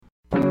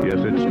Yes,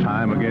 it's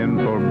time again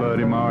for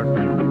Buddy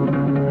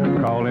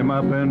Martin. Call him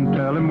up and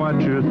tell him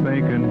what you're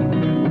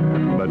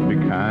thinking, but be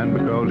kind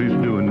because he's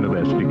doing the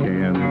best he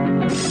can.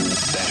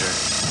 Better,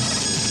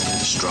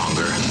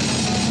 stronger,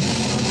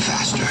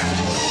 faster.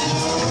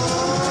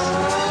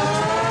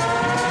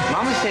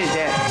 Mama says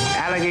that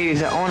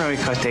alligators are ornery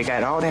because they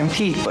got all them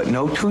teeth but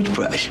no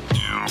toothbrush.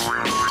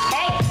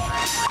 Hey,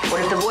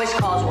 what if the voice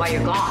calls while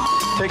you're gone?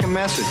 Take a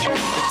message.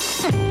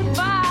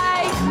 Bye.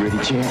 You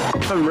ready,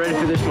 champ? I'm ready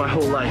for this my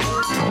whole life.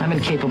 I'm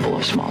incapable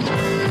of small talk.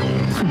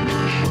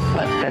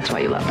 But that's why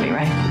you love me,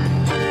 right?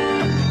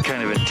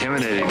 Kind of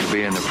intimidating to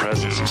be in the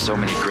presence of so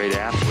many great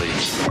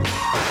athletes.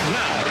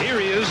 Now, here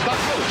he is, the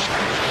host,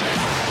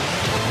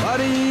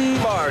 Buddy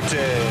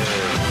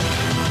Martin.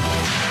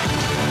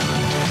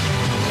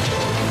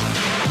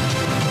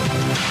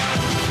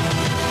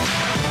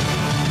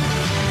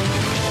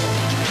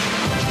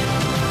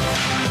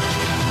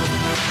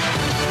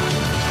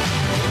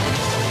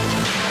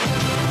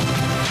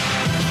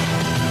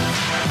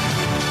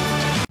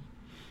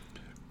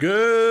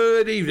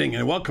 Good evening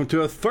and welcome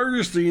to a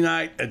Thursday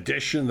night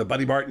edition of the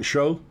Buddy Martin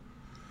Show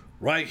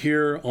right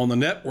here on the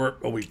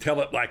network where we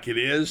tell it like it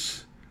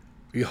is.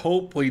 We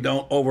hope we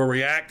don't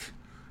overreact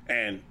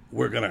and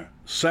we're going to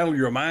settle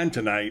your mind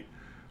tonight.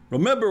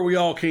 Remember, we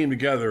all came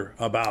together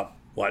about,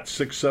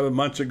 6-7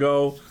 months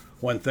ago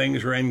when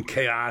things were in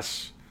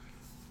chaos.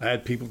 I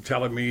had people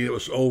telling me it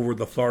was over.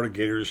 The Florida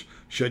Gators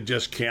should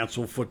just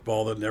cancel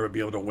football. They'd never be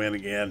able to win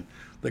again.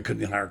 They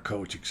couldn't hire a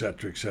coach,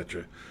 etc.,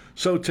 etc.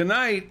 So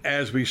tonight,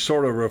 as we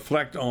sort of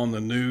reflect on the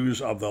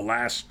news of the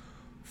last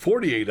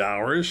 48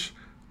 hours,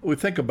 we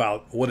think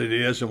about what it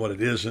is and what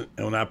it isn't.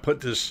 And when I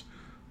put this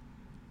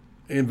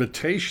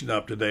invitation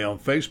up today on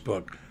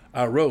Facebook,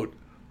 I wrote,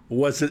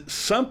 was it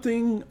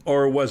something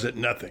or was it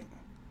nothing?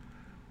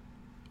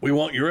 We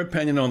want your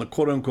opinion on the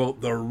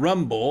quote-unquote, the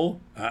rumble,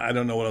 I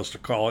don't know what else to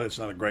call it, it's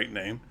not a great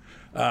name,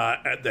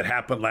 that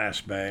happened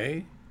last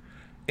May.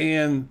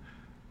 And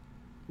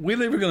we're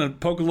going to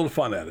poke a little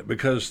fun at it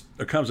because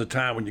there comes a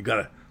time when you got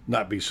to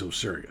not be so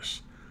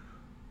serious.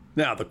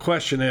 Now, the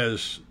question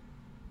is,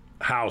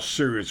 how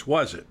serious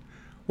was it?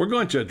 We're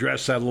going to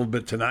address that a little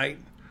bit tonight,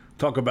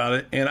 talk about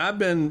it. And I've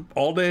been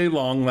all day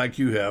long, like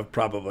you have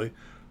probably,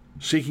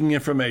 seeking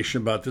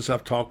information about this.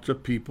 I've talked to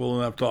people,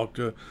 and I've talked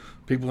to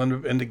people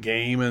in the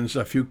game and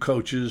a few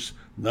coaches,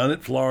 none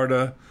at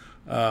Florida,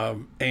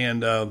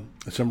 and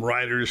some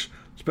writers.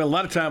 Spent a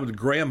lot of time with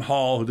Graham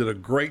Hall, who did a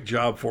great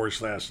job for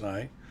us last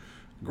night.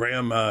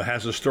 Graham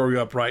has a story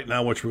up right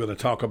now, which we're going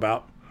to talk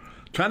about,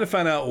 trying to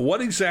find out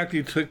what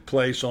exactly took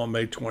place on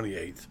May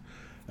 28th.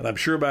 And I'm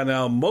sure by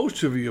now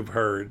most of you have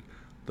heard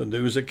the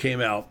news that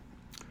came out,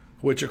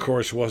 which, of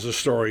course, was a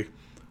story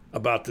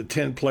about the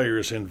 10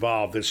 players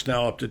involved. It's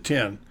now up to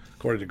 10,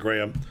 according to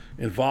Graham,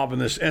 involved in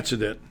this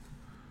incident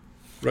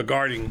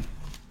regarding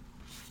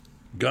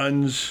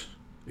guns,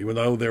 even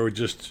though they were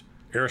just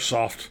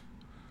airsoft.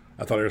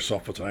 I thought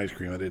airsoft was an ice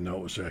cream. I didn't know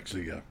it was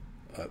actually a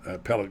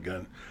pellet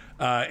gun.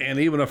 And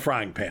even a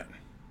frying pan.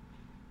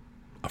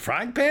 A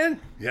frying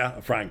pan? Yeah,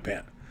 a frying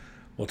pan.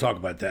 We'll talk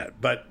about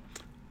that. But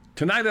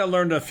tonight I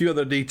learned a few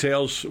other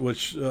details,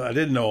 which I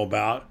didn't know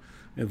about,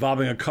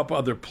 involving a couple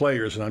other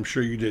players, and I'm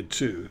sure you did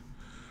too.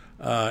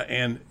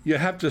 And you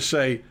have to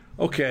say,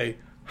 okay,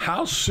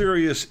 how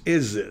serious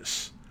is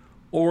this?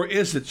 Or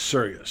is it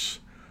serious?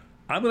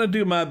 I'm going to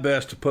do my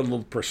best to put a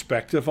little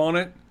perspective on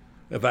it,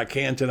 if I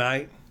can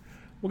tonight.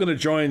 We're going to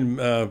join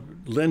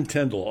Lynn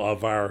Tyndall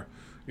of our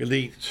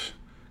Elites,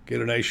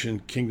 Gator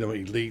Nation Kingdom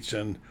Elites,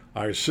 and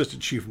our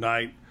Assistant Chief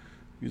Knight.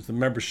 He's the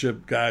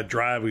membership guy,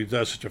 Drive. He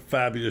does such a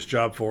fabulous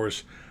job for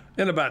us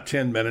in about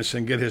 10 minutes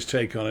and get his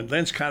take on it.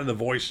 Lynn's kind of the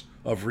voice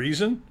of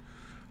reason.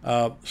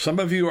 Some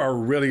of you are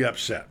really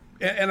upset,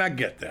 and I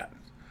get that.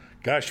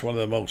 Gosh, one of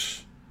the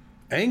most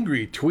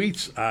angry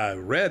tweets I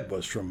read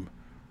was from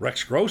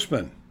Rex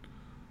Grossman.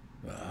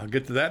 I'll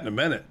get to that in a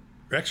minute.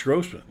 Rex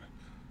Grossman.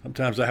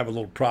 Sometimes I have a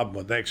little problem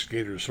with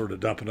ex-Gators sort of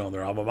dumping on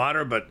their alma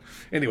mater, but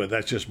anyway,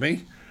 that's just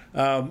me.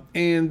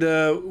 And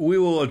we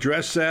will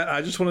address that.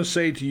 I just want to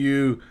say to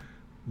you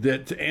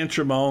that to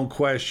answer my own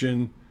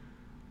question,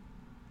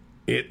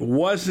 it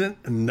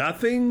wasn't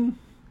nothing,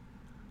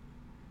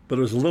 but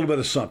it was a little bit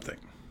of something.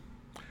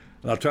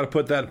 And I'll try to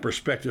put that in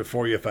perspective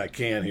for you if I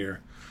can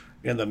here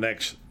in the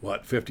next,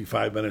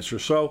 55 minutes or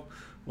so.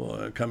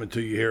 We'll coming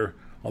to you here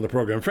on the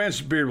program.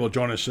 Franz Beard will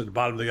join us at the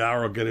bottom of the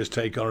hour. I'll get his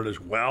take on it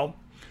as well.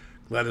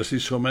 Glad to see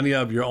so many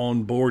of you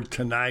on board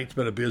tonight. It's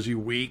been a busy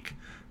week.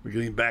 We're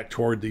getting back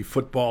toward the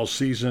football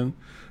season.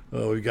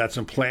 We've got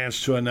some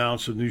plans to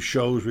announce, some new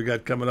shows we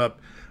got coming up.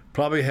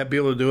 Probably be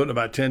able to do it in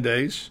about 10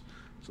 days.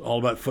 It's all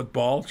about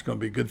football. It's going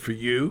to be good for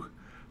you.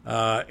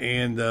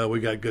 And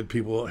we got good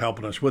people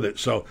helping us with it.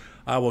 So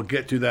I will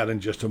get to that in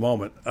just a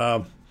moment.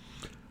 I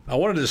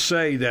wanted to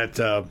say that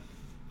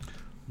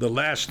the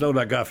last note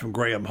I got from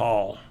Graham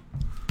Hall,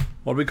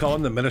 what do we call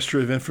him? The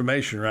Ministry of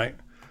Information, right?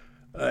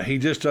 He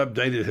just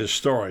updated his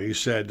story. He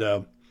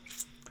said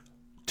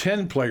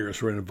 10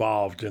 players were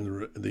involved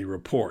in the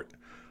report.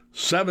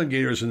 7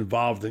 Gators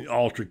involved in the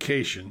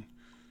altercation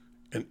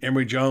and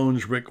Emory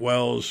Jones, Rick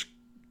Wells,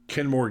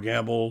 Kenmore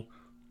Gamble,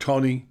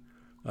 Tony,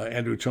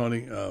 Andrew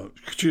Tony,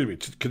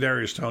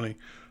 Kadarius Tony,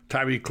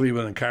 Tyree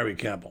Cleveland, and Kyrie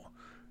Campbell.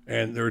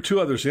 And there were two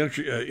others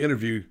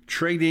interviewed,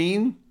 Trey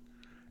Dean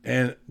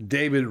and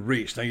David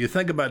Reese. Now, you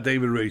think about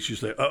David Reese, you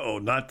say,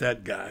 not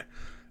that guy.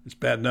 It's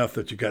bad enough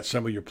that you got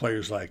some of your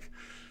players like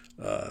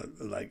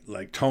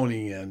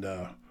Tony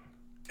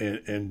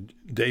and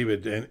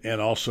David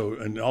and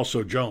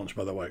also Jones,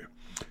 by the way,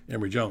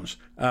 Emory Jones.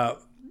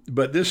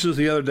 But this is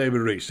the other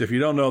David Reese. If you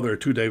don't know, there are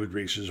two David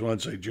Reeses.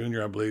 One's a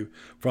junior, I believe,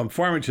 from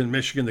Farmington,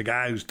 Michigan, the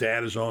guy whose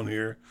dad is on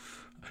here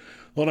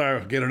on our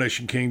Gator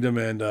Nation Kingdom,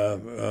 and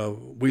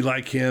we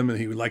like him, and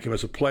he would like him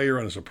as a player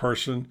and as a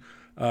person.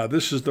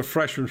 This is the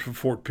freshman from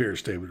Fort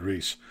Pierce, David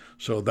Reese.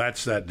 So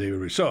that's that David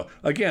Reese. So,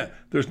 again,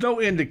 there's no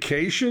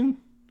indication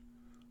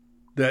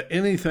that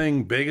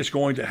anything big is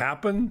going to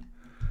happen.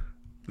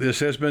 This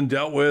has been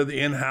dealt with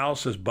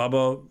in-house, as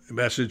Bubba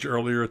messaged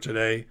earlier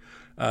today.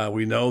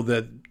 We know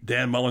that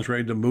Dan Mullen's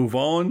ready to move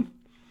on.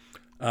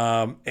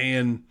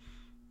 And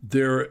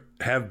there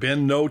have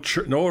been no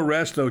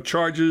arrests, no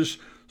charges.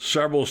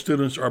 Several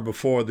students are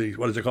before the,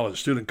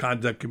 Student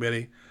Conduct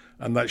Committee.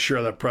 I'm not sure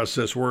how that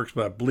process works,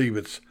 but I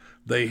believe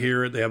they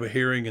hear it, they have a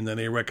hearing, and then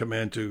they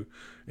recommend to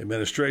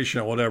administration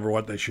or whatever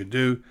what they should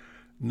do.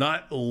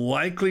 Not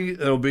likely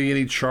there'll be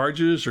any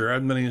charges, or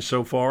haven't been any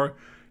so far,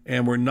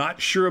 and we're not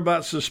sure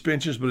about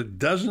suspensions, but it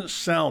doesn't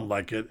sound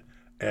like it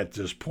at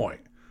this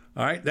point.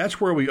 All right,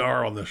 that's where we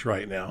are on this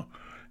right now,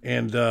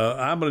 and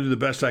I'm going to do the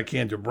best I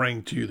can to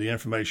bring to you the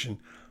information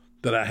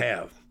that I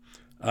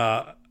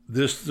have.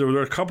 There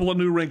were a couple of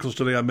new wrinkles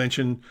today. I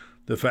mentioned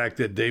the fact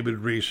that David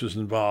Reese was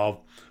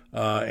involved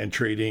and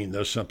Trey Dean.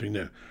 That's something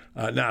new.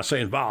 Now, I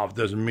say involved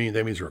doesn't mean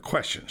that means there are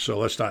questions. So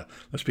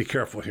let's be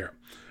careful here.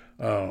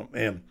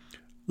 And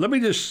let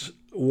me just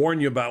warn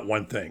you about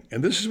one thing.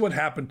 And this is what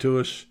happened to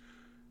us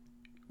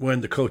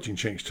when the coaching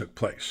change took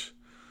place.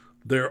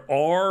 There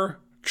are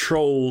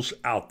trolls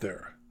out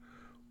there.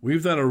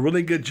 We've done a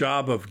really good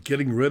job of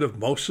getting rid of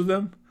most of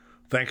them,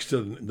 thanks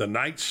to the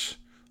Knights,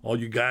 all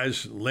you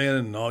guys, Lynn,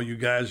 and all you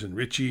guys, and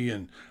Richie,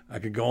 and I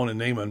could go on and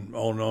name them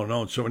on and on and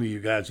on. So many of you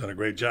guys done a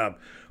great job.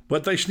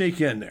 But they sneak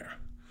in there.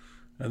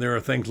 And there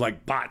are things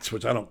like bots,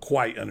 which I don't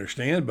quite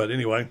understand. But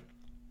anyway,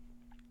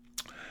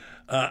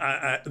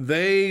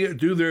 they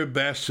do their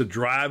best to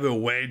drive a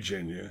wedge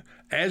in you,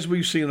 as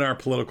we've seen in our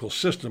political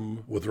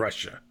system with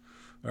Russia.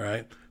 All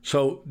right?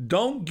 So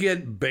don't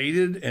get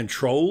baited and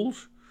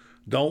trolled.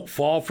 Don't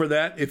fall for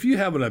that. If you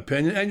have an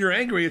opinion and you're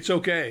angry, it's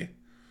okay.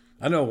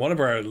 I know one of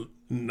our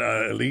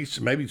elites,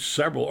 maybe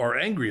several, are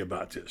angry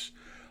about this,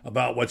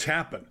 about what's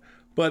happened.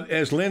 But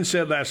as Lynn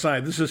said last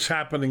night, this is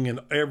happening in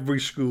every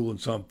school in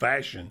some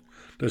fashion.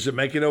 Does it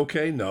make it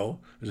okay? No.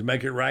 Does it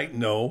make it right?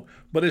 No.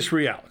 But it's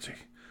reality.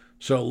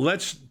 So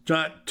let's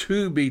not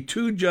be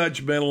too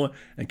judgmental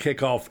and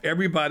kick off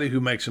everybody who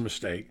makes a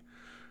mistake.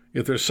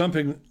 If there's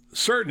something,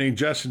 certainly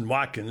Justin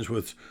Watkins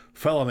with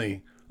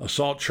felony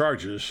assault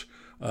charges,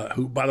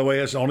 who, by the way,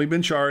 has only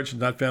been charged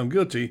and not found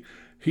guilty,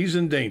 he's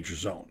in danger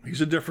zone.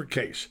 He's a different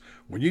case.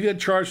 When you get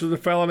charged with a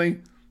felony,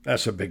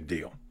 that's a big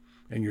deal.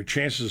 And your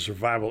chances of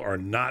survival are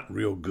not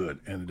real good,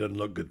 and it doesn't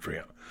look good for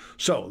him.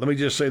 So let me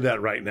just say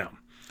that right now.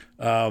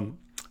 I'm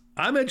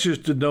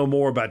interested to know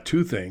more about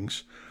two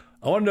things.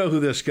 I want to know who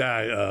this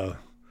guy,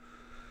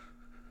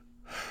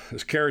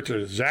 this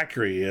character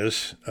Zachary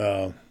is.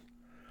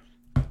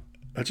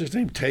 That's his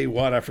name, Tay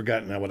Watt. I've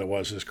forgotten now what it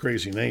was, this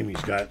crazy name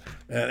he's got,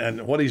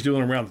 and what he's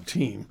doing around the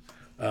team.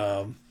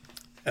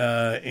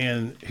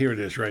 And here it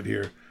is right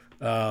here.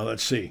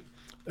 Let's see.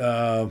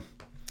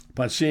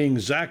 Upon seeing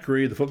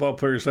Zachary, the football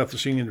players left the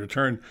scene and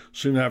returned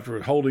soon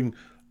after holding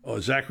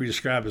Zachary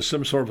described as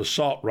some sort of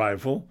assault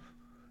rifle,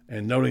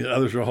 and noting that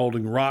others were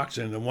holding rocks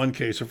and, in one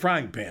case, a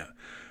frying pan.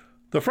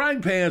 The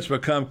frying pan's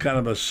become kind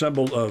of a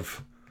symbol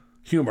of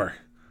humor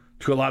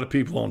to a lot of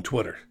people on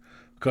Twitter.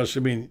 Because, I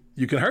mean,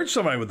 you can hurt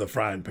somebody with a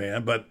frying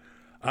pan, but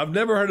I've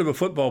never heard of a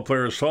football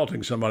player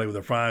assaulting somebody with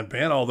a frying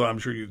pan, although I'm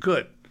sure you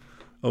could.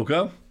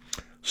 Okay?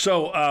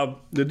 So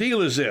the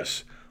deal is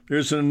this.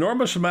 There's an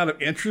enormous amount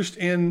of interest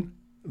in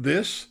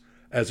this,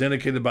 as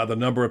indicated by the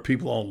number of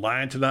people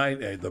online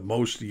tonight, the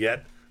most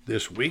yet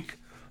this week.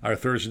 Our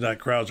Thursday night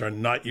crowds are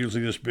not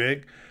usually this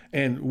big.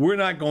 And we're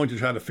not going to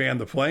try to fan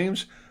the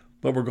flames,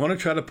 but we're going to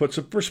try to put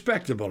some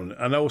perspective on it.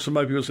 I know some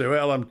people say,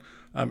 well,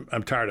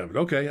 I'm tired of it.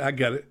 Okay, I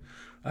get it.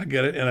 And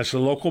it's a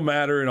local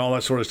matter and all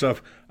that sort of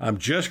stuff. I'm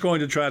just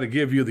going to try to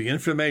give you the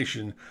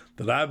information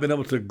that I've been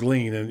able to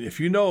glean. And if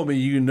you know me,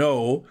 you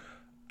know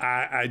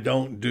I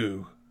don't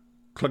do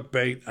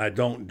clickbait. I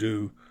don't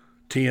do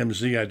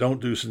TMZ. I don't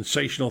do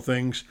sensational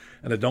things.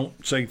 And I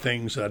don't say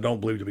things that I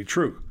don't believe to be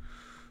true.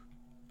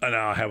 And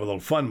I'll have a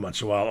little fun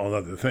once in a while on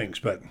other things.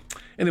 But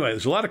anyway,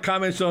 there's a lot of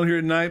comments on here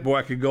tonight. Boy,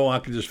 I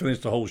could just finish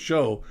the whole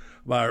show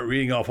by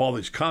reading off all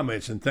these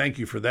comments. And thank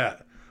you for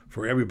that,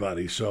 for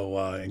everybody. So,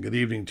 and good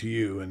evening to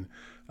you. And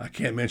I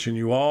can't mention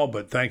you all,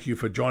 but thank you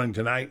for joining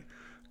tonight.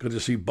 Good to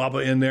see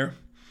Bubba in there.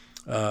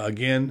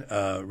 Again,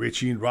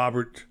 Richie and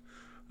Robert,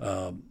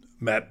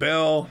 Matt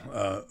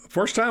Bell,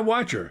 first-time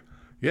watcher.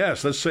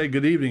 Yes, let's say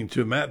good evening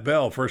to Matt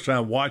Bell,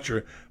 first-time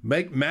watcher.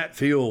 Make Matt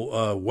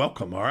feel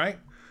welcome, all right?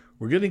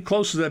 We're getting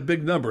close to that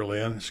big number,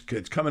 Lynn.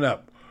 It's coming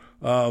up.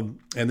 And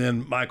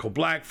then Michael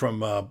Black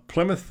from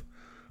Plymouth.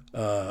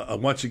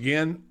 Once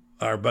again,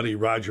 our buddy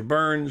Roger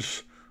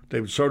Burns.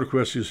 David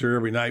Soderquist is here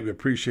every night. We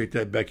appreciate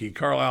that. Becky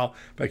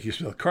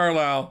Smith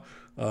Carlisle,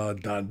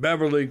 Don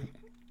Beverly,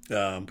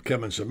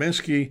 Kevin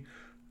Zeminski,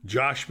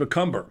 Josh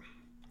McCumber,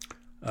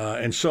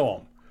 and so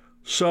on.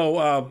 So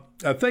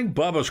I think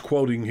Bubba's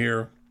quoting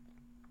here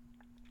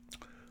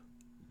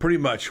pretty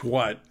much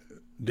what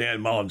Dan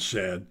Mullen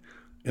said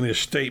in his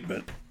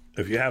statement.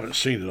 If you haven't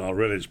seen it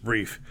already, it's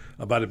brief,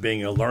 about it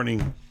being a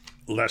learning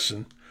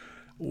lesson.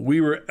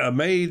 We were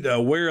made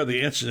aware of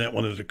the incident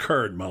when it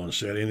occurred, Mullen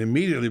said, and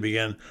immediately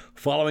began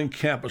following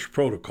campus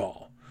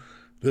protocol.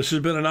 This has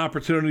been an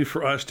opportunity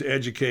for us to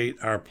educate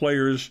our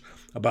players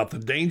about the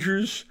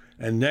dangers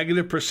and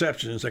negative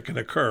perceptions that can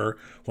occur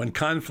when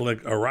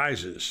conflict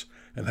arises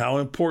and how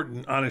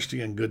important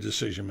honesty and good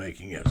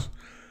decision-making is.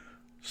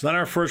 It's not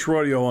our first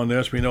rodeo on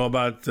this. We know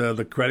about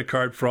the credit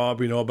card fraud.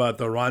 We know about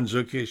the Ron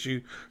Zook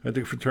issue at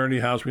the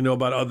fraternity house. We know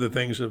about other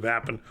things that have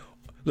happened.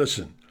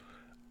 Listen,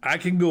 I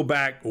can go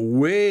back,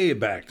 way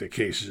back to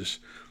cases.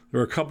 There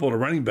were a couple of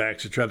running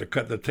backs that tried to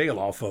cut the tail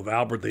off of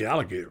Albert the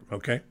alligator,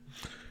 okay?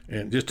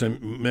 And just to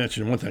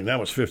mention one thing,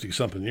 that was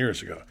 50-something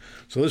years ago.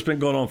 So this has been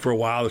going on for a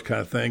while, this kind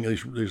of thing,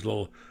 these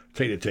little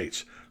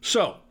tate-a-tates.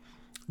 So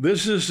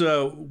this is,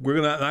 we're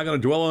not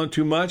going to dwell on it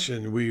too much,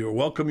 and we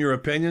welcome your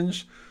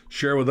opinions.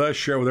 Share with us,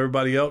 share with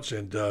everybody else,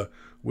 and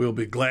we'll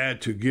be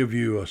glad to give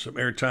you some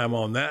airtime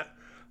on that.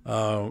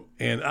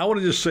 And I want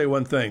to just say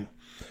one thing.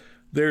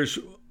 There's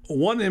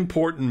one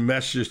important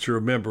message to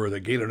remember of the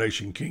Gator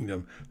Nation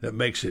Kingdom that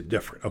makes it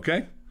different,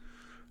 okay?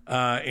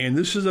 And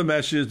this is a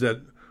message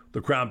that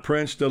the Crown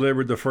Prince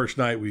delivered the first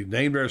night. We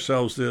named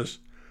ourselves this,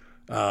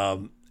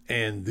 and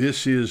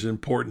this is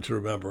important to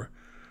remember.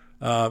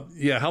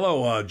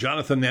 Hello,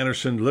 Jonathan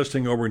Anderson,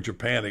 listening over in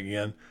Japan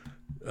again.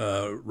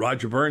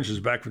 Roger Burns is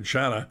back from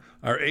China.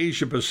 Our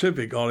Asia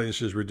Pacific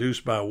audience is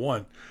reduced by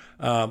one.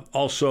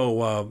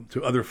 Also,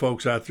 to other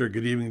folks out there,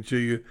 good evening to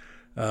you.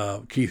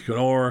 Keith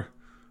Knorr,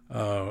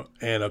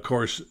 and of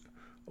course,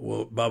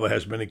 Bubba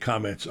has many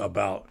comments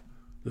about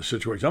the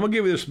situation. I'm going to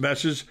give you this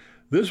message.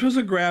 This was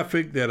a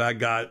graphic that I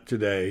got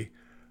today.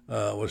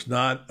 It was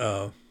not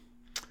mine,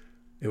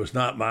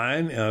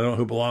 and I don't know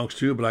who it belongs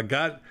to, but I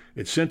got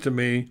it sent to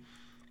me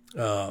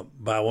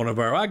by one of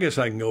our, I guess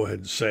I can go ahead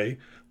and say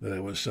that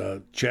it was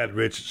Chad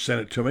Rich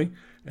sent it to me.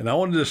 And I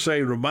wanted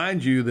to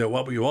remind you that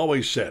what we've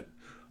always said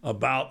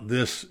about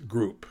this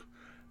group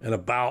and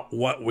about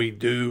what we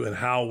do and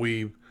how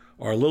we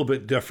are a little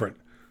bit different.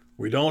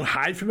 We don't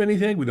hide from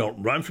anything. We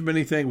don't run from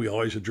anything. We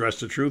always address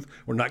the truth.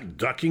 We're not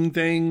ducking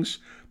things,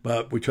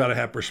 but we try to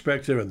have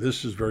perspective, and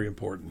this is very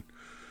important.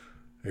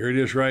 Here it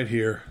is right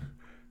here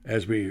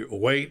as we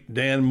await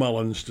Dan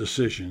Mullen's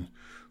decision.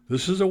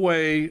 This is a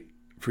way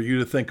for you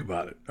to think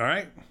about it, all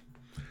right?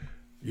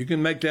 You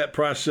can make that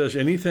process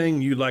anything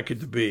you'd like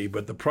it to be,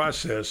 but the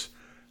process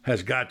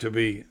has got to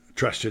be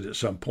trusted at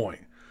some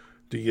point.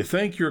 Do you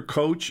think your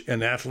coach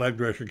and athletic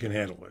director can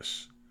handle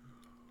this?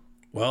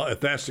 Well, if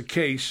that's the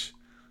case,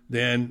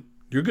 then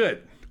you're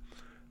good.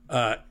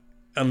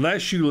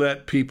 Unless you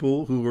let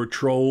people who are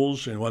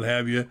trolls and what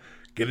have you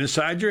get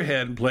inside your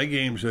head and play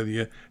games with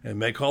you and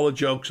make all the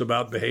jokes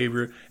about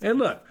behavior. And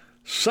look,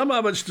 some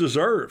of it's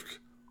deserved.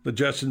 The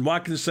Justin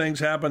Watkins things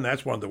happened.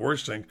 That's one of the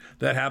worst things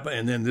that happened.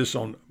 And then this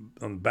on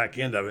the back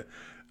end of it.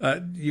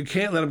 You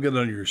can't let them get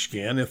under your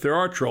skin. If there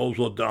are trolls,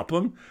 we'll dump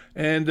them.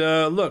 And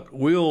look,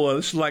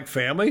 this is like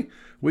family.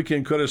 We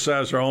can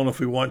criticize our own if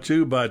we want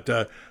to, but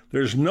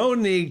there's no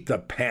need to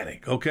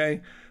panic,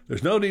 okay?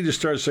 There's no need to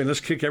start saying,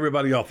 let's kick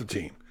everybody off the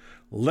team.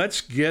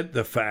 Let's get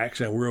the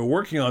facts, and we're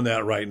working on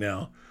that right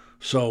now.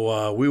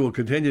 So we will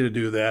continue to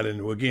do that,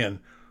 and again,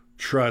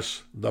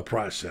 trust the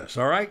process,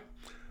 all right?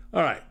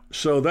 All right,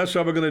 so that's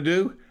what we're going to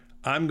do.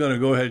 I'm going to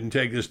go ahead and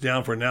take this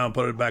down for now and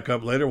put it back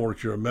up later. I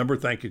want you to remember.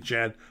 Thank you,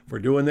 Chad, for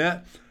doing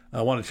that.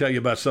 I want to tell you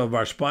about some of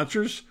our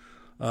sponsors.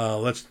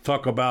 Let's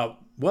talk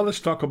about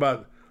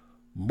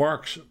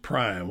Mark's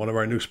Prime, one of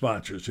our new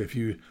sponsors. If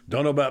you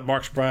don't know about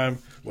Mark's Prime,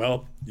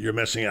 well, you're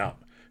missing out.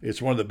 It's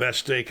one of the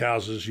best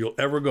steakhouses you'll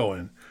ever go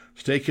in.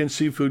 Steak and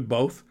seafood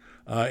both.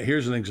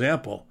 Here's an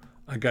example.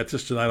 I got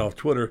this tonight off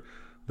Twitter.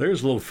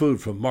 There's a little food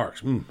from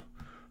Mark's.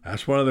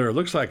 That's one of their, it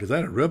looks like, is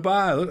that a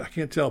ribeye? I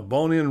can't tell,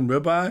 bone-in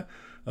ribeye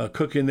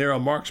cooking there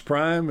on Mark's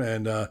Prime.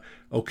 And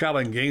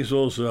Ocala and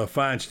Gainesville's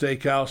Fine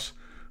Steakhouse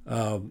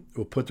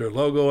will put their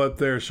logo up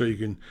there so you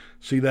can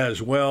see that as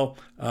well.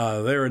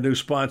 They're a new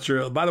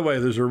sponsor. By the way,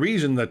 there's a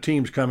reason that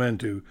teams come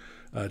into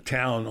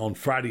town on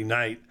Friday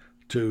night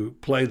to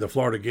play the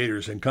Florida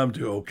Gators and come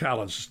to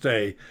Ocala and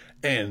stay,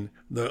 and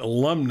the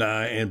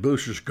alumni and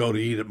boosters go to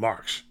eat at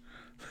Mark's.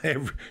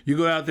 You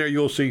go out there,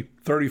 you'll see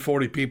 30,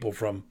 40 people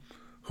from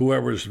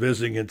whoever's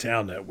visiting in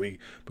town that week,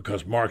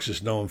 because Mark's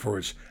is known for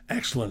its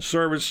excellent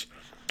service,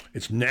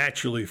 its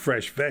naturally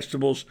fresh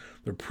vegetables,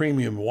 their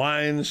premium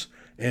wines,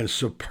 and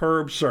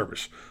superb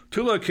service.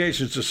 2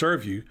 locations to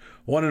serve you,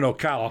 one in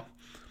Ocala.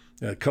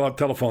 Call up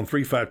telephone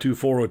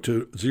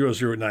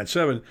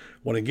 352-402-0097.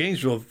 One in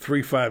Gainesville,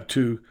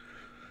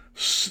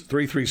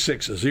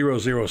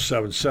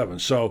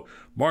 352-336-0077. So,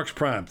 Mark's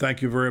Prime,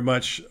 thank you very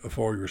much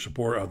for your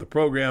support of the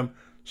program,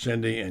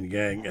 Cindy and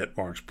gang at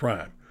Mark's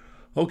Prime.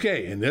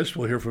 Okay, in this,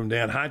 we'll hear from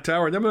Dan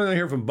Hightower. Then we're going to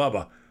hear from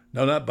Bubba.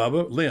 No, not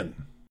Bubba, Lynn.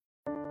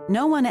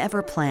 No one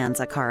ever plans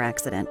a car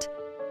accident.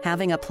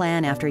 Having a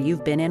plan after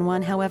you've been in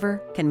one,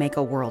 however, can make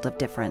a world of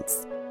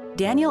difference.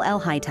 Daniel L.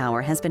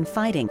 Hightower has been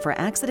fighting for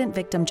accident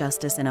victim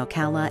justice in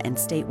Ocala and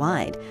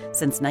statewide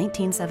since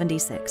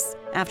 1976.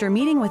 After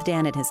meeting with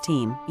Dan and his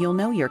team, you'll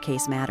know your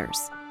case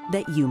matters,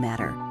 that you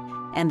matter,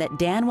 and that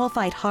Dan will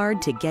fight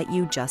hard to get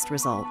you just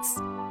results.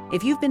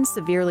 If you've been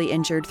severely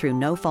injured through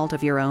no fault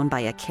of your own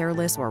by a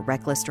careless or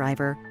reckless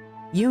driver,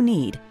 you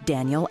need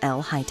Daniel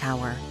L.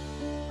 Hightower.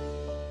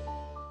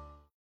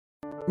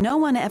 No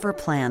one ever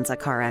plans a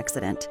car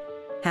accident.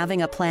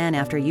 Having a plan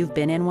after you've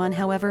been in one,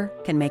 however,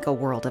 can make a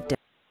world of difference.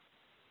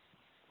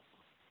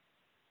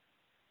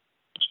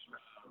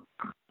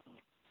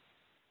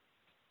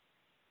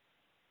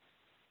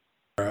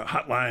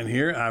 Hotline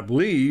here. I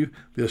believe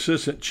the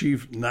Assistant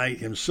Chief Knight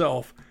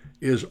himself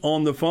is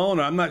on the phone.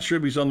 I'm not sure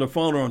if he's on the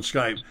phone or on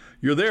Skype.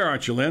 You're there,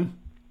 aren't you, Lynn?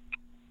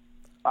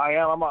 I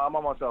am. I'm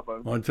on my cell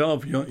phone. On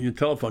your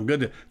telephone.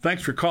 Good.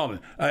 Thanks for calling.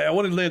 I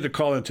wanted Lynn to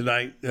call in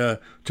tonight to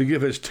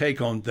give his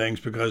take on things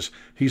because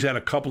he's had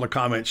a couple of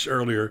comments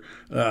earlier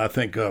I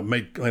think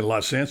made a lot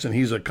of sense, and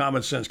he's a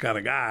common sense kind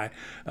of guy.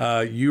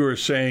 You were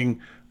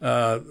saying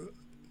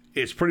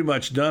it's pretty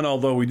much done,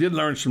 although we did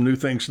learn some new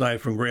things tonight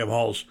from Graham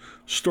Hall's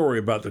story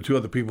about the two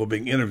other people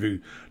being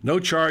interviewed. No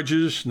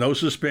charges, no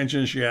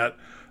suspensions yet.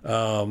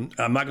 I'm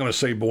not going to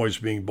say boys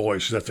being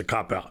boys because that's a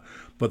cop-out.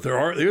 But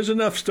there's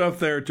enough stuff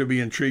there to be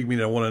intrigued me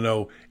to want to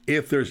know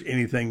if there's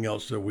anything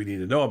else that we need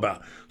to know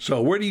about. So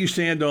where do you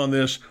stand on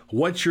this?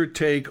 What's your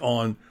take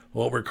on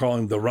what we're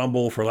calling the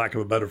rumble, for lack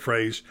of a better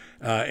phrase,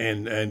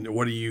 and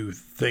what do you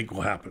think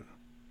will happen?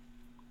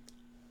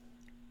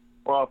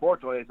 Well,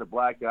 unfortunately, it's a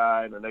black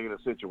guy in a negative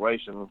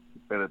situation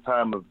at a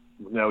time of,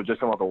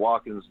 just coming off the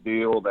Watkins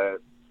deal that,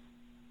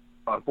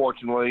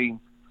 unfortunately,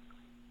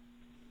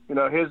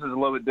 his is a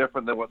little bit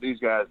different than what these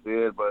guys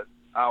did. But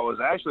I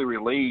was actually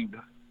relieved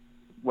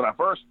when I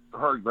first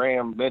heard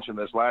Graham mention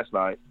this last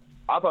night.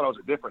 I thought it was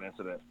a different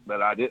incident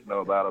that I didn't know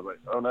about. I was like,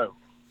 oh, no,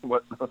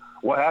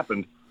 what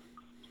happened?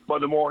 But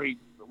the more he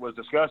was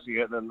discussing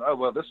it, then,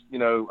 this,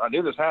 I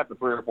knew this happened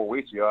 3 or 4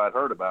 weeks ago. I'd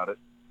heard about it.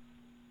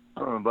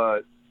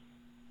 But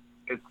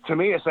to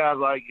me, it sounds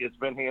like it's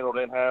been handled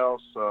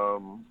in-house.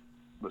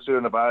 The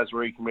Student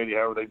Advisory Committee,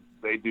 however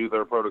they do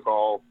their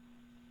protocol,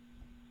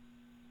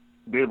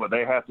 did what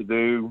they have to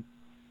do.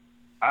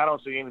 I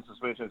don't see any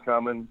suspicions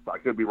coming. I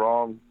could be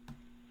wrong.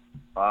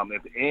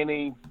 If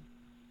any,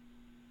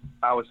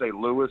 I would say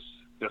Lewis,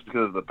 just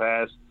because of the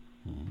past.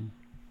 Mm-hmm.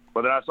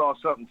 But then I saw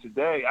something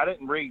today. I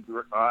didn't read.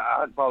 I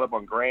hadn't followed up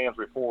on Graham's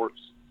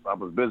reports. I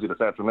was busy this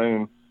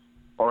afternoon,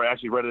 or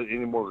actually read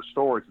any more of the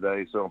story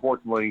today. So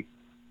unfortunately,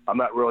 I'm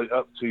not really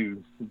up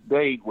to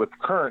date with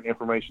current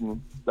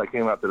information that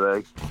came out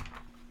today.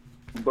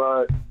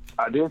 But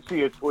I did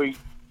see a tweet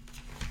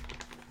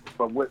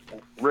from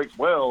Rick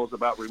Wells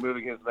about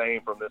removing his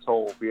name from this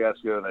whole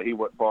fiasco and that he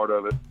wasn't part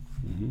of it.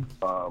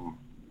 Mm-hmm.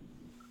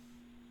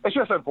 It's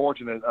just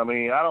unfortunate. I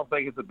mean, I don't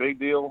think it's a big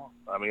deal.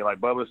 I mean,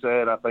 like Bubba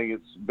said, I think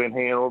it's been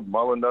handled.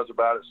 Mullen knows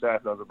about it.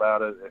 Staff knows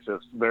about it. It's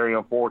just very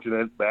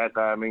unfortunate, bad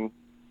timing.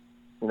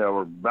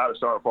 We're about to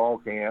start fall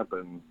camp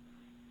and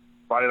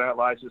Friday Night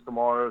Lights is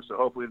tomorrow. So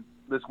hopefully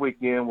this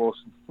weekend will,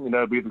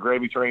 be the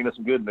gravy train of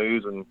some good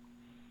news and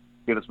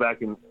get us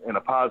back in a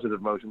positive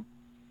motion.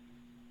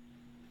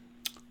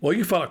 Well,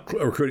 you follow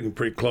recruiting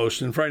pretty close.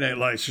 And Friday Night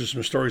Lights, there's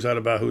some stories out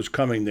about who's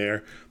coming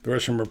there. There are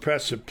some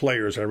impressive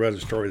players. I read a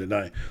story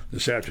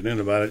this afternoon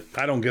about it.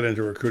 I don't get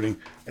into recruiting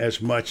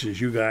as much as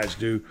you guys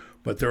do,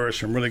 but there are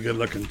some really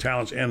good-looking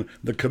talents. And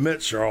the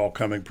commits are all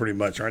coming pretty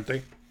much, aren't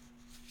they?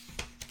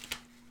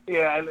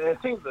 Yeah, and it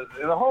seems that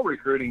in the whole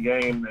recruiting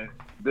game,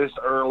 this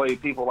early,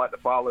 people like to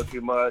follow too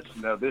much.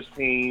 This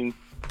team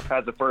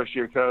has a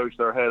first-year coach.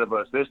 They're ahead of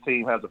us. This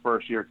team has a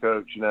first-year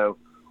coach.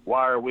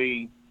 Why are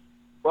we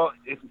 – well,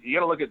 if you got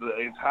to look at the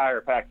entire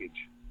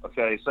package.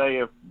 Okay, say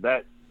if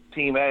that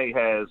Team A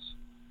has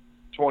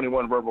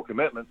 21 verbal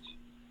commitments,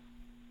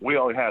 we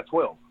only have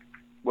 12.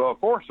 Well, of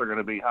course they're going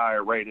to be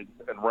higher rated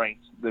and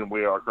ranked than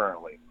we are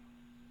currently.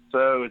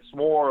 So it's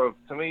more of,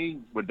 to me,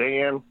 with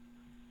Dan,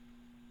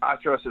 I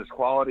trust his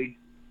quality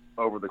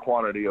over the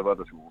quantity of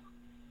other schools.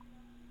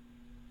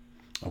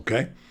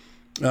 Okay.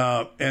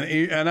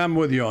 And I'm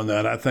with you on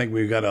that. I think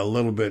we've got a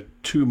little bit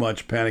too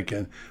much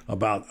panicking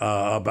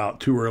about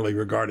too early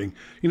regarding,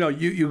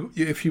 you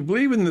if you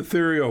believe in the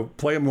theory of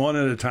play them one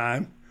at a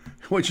time,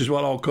 which is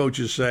what all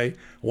coaches say,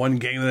 one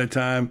game at a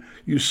time,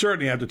 you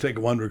certainly have to take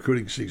one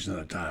recruiting season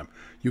at a time.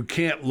 You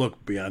can't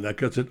look beyond that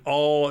because it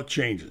all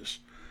changes.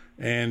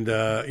 And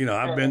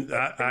I've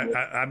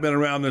been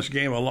around this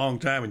game a long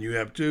time, and you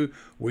have too.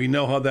 We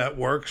know how that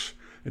works.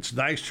 It's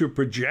nice to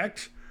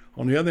project.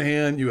 On the other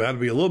hand, you have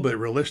to be a little bit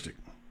realistic.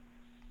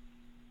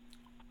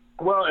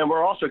 Well, and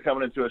we're also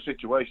coming into a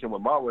situation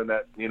with Mullen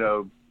that, you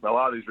know, a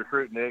lot of these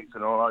recruiting nicks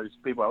and a lot of these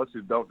people I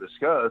listen to don't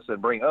discuss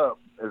and bring up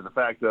is the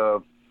fact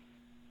of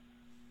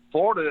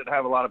Florida didn't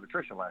have a lot of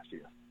attrition last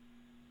year.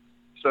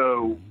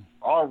 So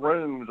our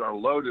rooms are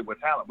loaded with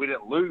talent. We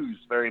didn't lose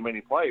very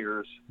many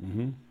players.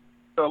 Mm-hmm.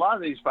 So a lot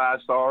of these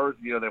 5-stars,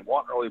 you know, they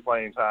want early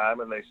playing time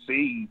and they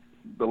see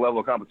the level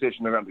of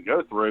competition they're going to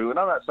go through. And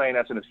I'm not saying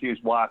that's an excuse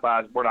why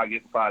we're not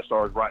getting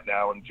 5-stars right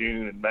now in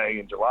June and May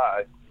and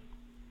July.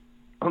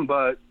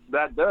 But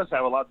that does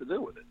have a lot to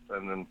do with it.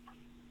 And then,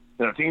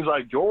 you know, teams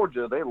like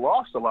Georgia, they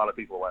lost a lot of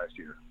people last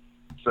year.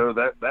 So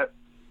that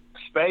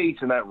space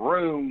and that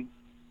room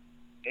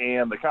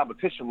and the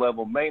competition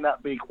level may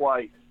not be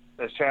quite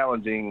as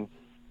challenging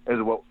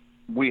as what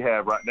we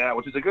have right now,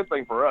 which is a good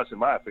thing for us, in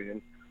my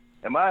opinion.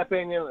 In my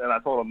opinion, and I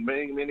told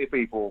many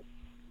people,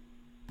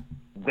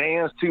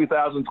 Dan's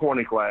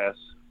 2020 class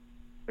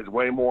is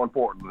way more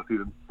important than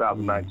the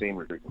 2019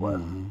 recruiting class.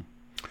 Mm-hmm.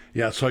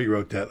 Yeah, I saw you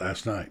wrote that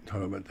last night.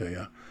 Talking about that,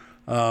 yeah.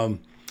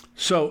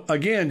 So,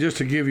 again, just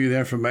to give you the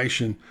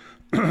information,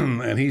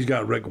 and he's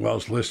got Rick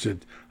Wells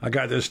listed. I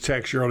got this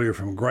text earlier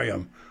from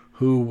Graham,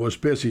 who was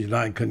busy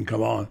tonight and couldn't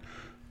come on.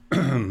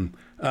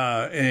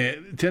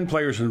 10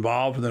 players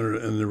involved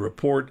in the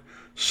report,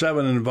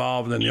 7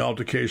 involved in the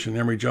altercation.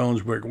 Emory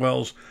Jones, Rick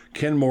Wells,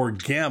 Kenmore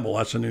Gamble,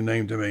 that's a new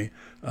name to me,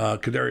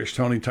 Kadarius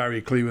Toney,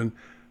 Tyree Cleveland,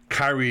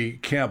 Kyrie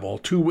Campbell,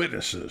 2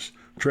 witnesses,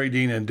 Trey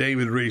Dean and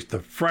David Reese, the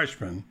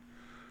freshman,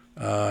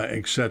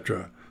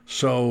 etc.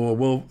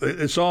 So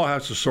it's all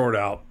has to sort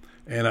out,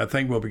 and I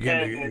think we'll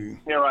begin.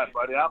 You're right,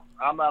 buddy.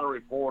 I'm not a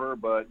reporter,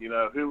 but you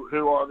know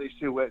who are these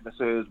 2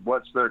 witnesses?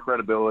 What's their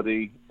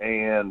credibility?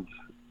 And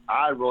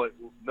none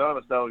of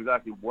us know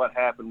exactly what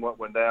happened, what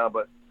went down.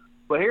 But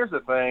here's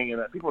the thing,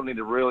 and that people need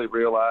to really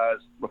realize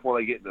before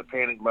they get into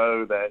panic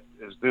mode that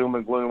is doom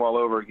and gloom all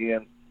over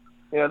again.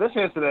 You know, this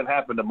incident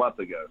happened a month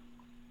ago,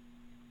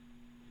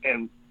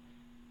 and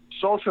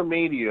social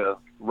media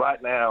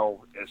right now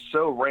is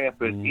so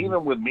rampant,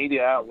 even with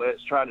media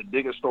outlets trying to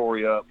dig a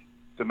story up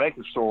to make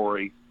a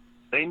story.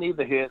 They need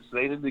the hits.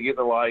 They need to get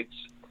the likes.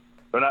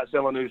 They're not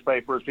selling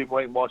newspapers. People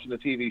ain't watching the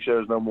TV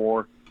shows no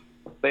more.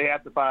 They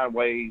have to find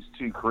ways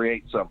to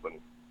create something.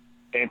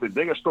 And to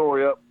dig a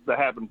story up that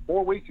happened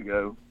 4 weeks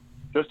ago,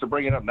 just to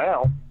bring it up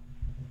now,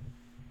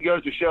 it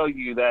goes to show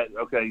you that,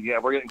 okay, yeah,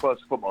 we're getting close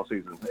to football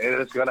season. And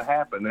it's going to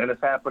happen. And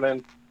it's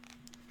happening.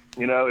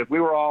 You know, if we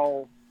were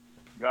all,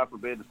 God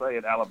forbid to say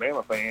it,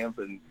 Alabama fans,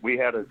 and we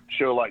had a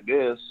show like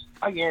this,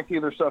 I guarantee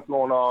there's stuff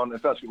going on in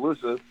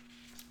Tuscaloosa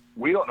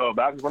we don't know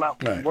about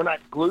because we're not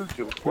glued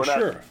to it. We're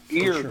not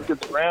ears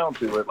get around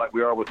to it like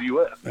we are with the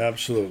U.S.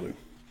 Absolutely.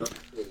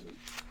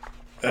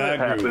 I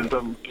agree.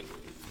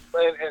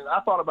 And I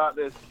thought about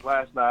this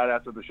last night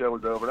after the show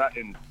was over.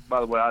 And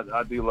by the way,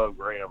 I do love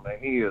Graham, man.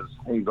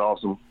 He's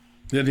awesome.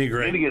 Isn't he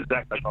great? I need to get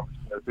Zach back on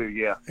the show too.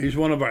 Yeah, he's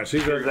one of ours.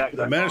 He's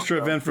the Minister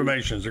of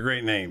Information. Is a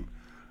great name.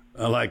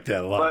 I like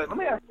that a lot. But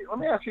let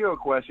me ask you a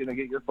question and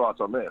get your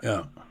thoughts on this.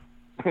 Yeah.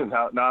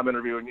 now I'm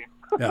interviewing you.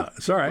 Yeah,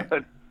 it's all right.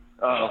 But,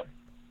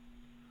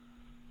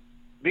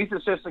 these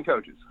assistant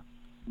coaches,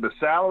 the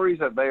salaries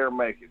that they are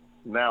making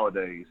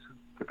nowadays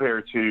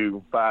compared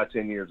to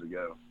 5-10 years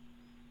ago,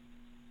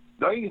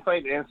 don't you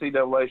think the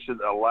NCAA should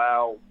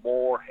allow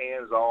more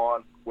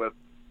hands-on with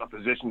a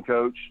position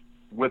coach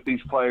with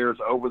these players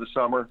over the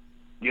summer,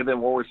 give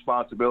them more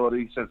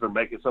responsibility since they're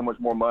making so much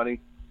more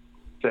money?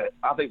 That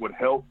I think would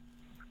help.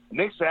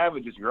 Nick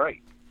Savage is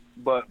great,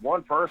 but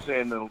one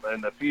person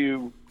and a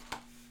few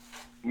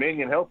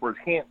million helpers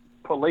can't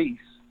police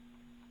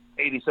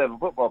 87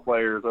 football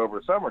players over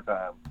the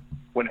summertime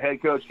when the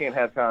head coach can't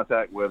have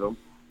contact with them.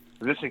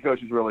 Position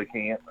coaches really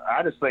can't.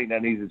 I just think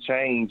that needs to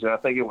change, and I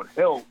think it would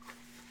help,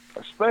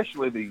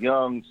 especially the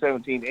young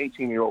 17,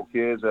 18-year-old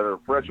kids that are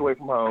fresh away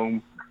from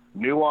home,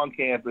 new on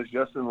campus,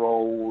 just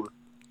enrolled,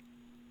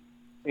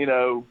 you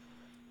know,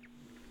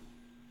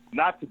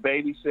 not to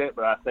babysit,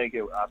 but I think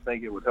it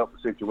would help the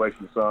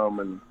situation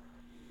some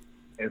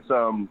and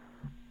some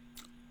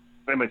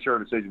immature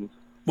decisions.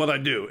 Well, I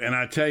do, and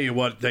I tell you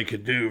what they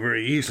could do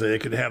very easily. They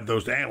could have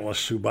those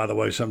analysts who, by the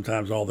way,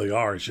 sometimes all they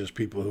are is just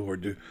people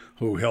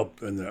who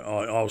help in the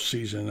all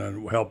season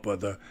and help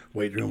the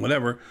weight room,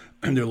 whatever,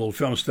 and do a little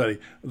film study.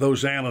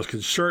 Those analysts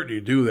could certainly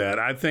do that.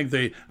 I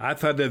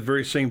thought that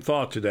very same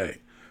thought today.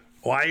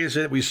 Why is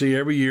it we see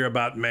every year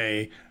about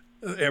May,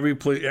 every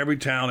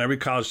town, every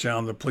college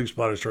town, the police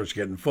blotter starts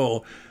getting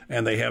full,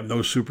 and they have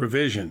no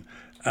supervision.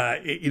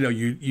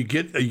 You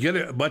get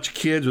a bunch of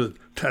kids with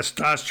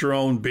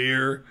testosterone,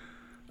 beer.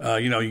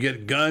 You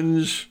get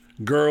guns,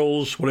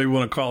 girls, whatever you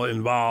want to call it,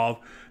 involved.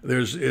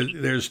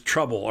 There's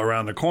trouble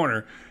around the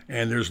corner,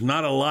 and there's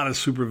not a lot of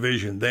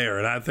supervision there.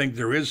 And I think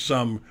there is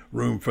some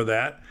room for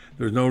that.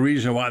 There's no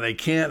reason why they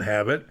can't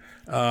have it.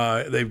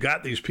 They've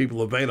got these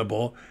people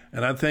available.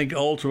 And I think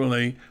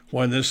ultimately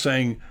when this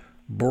thing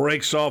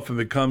breaks off and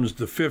becomes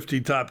the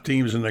 50 top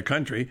teams in the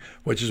country,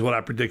 which is what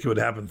I predicted would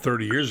happen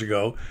 30 years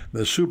ago,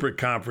 the super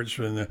conference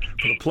for the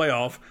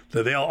playoff,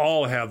 that they'll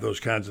all have those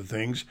kinds of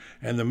things.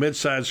 And the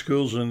mid-sized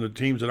schools and the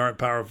teams that aren't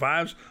Power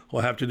Fives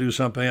will have to do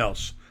something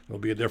else. it'll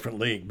be a different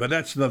league. But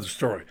that's another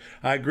story.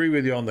 I agree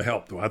with you on the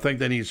help, though. I think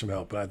they need some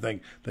help, but I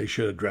think they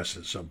should address it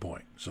at some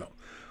point. So,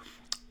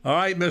 all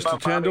right,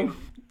 Mr. Tyndall,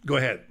 go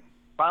ahead.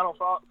 Final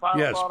thought.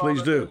 Yes,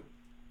 please do.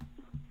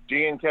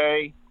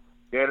 G&K,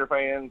 Gator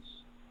fans,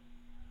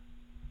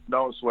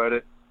 don't sweat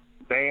it.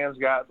 Dan's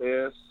got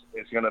this.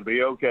 It's going to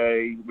be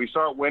okay. We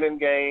start winning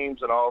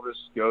games, and all this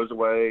goes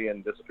away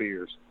and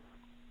disappears.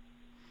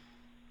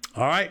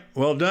 All right.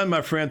 Well done,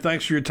 my friend.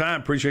 Thanks for your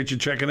time. Appreciate you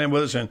checking in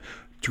with us. And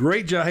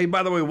great job. Hey,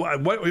 by the way,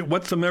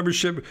 what's the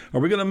membership? Are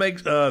we going to make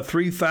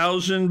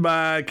 3,000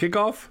 by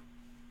kickoff?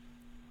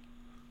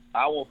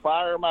 I will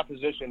fire my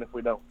position if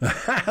we don't.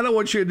 I don't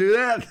want you to do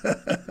that.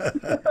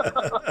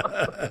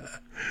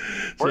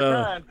 We're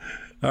trying.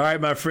 All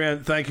right, my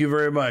friend. Thank you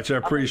very much. I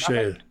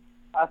appreciate it.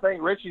 I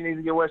think Richie needs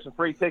to give away some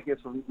free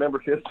tickets for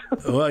memberships.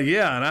 Well,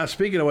 yeah, and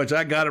speaking of which,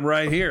 I got them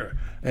right here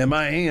in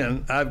my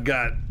hand. I've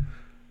got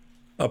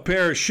a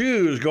pair of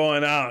shoes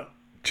going out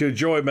to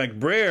Joey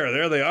McBrayer.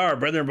 There they are.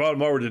 Brendan brought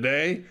them over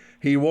today.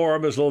 He wore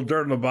them. There's a little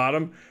dirt on the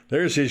bottom.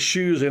 There's his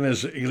shoes in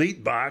his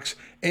elite box.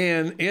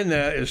 And in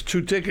that is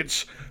 2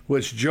 tickets,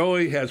 which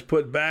Joey has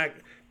put back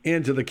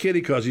into the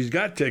kitty because he's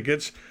got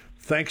tickets.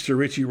 Thanks to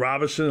Richie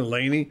Robinson and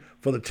Laney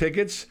for the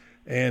tickets.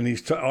 And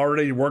he's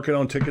already working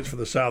on tickets for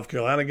the South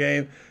Carolina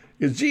game.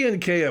 Is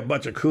G&K a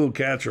bunch of cool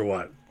cats or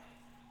what?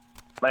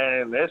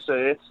 Man,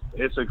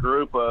 it's a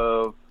group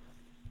of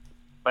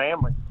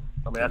family.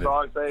 I mean, that's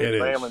all I can say.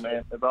 It's family,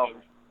 man. It's all.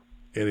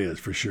 It is,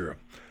 for sure.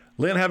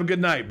 Lynn, have a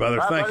good night,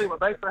 brother.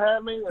 Thanks for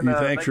having me. And,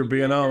 thanks for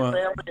being on.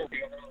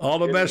 All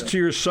the best to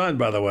your son,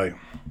 by the way.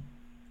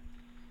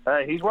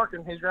 Hey, he's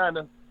working. He's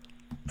grinding.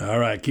 All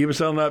right. Keep us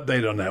on an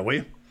update on that, will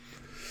you?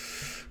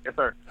 Yes,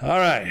 sir. All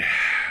right.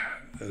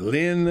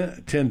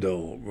 Lynn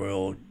Tyndall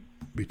will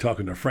be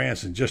talking to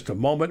France in just a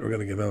moment. We're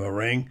going to give him a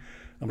ring.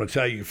 I'm going to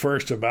tell you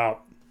first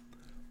about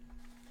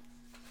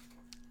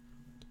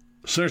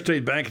Center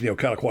State Bank and the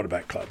Ocala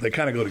Quarterback Club. They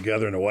kind of go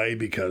together in a way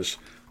because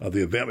of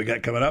the event we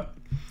got coming up.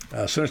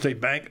 Center State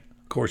Bank,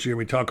 of course, here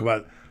we talk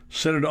about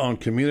centered on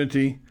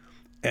community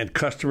and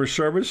customer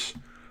service.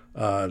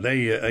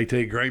 They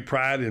take great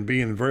pride in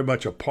being very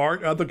much a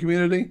part of the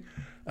community,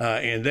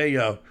 and they're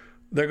going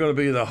to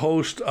be the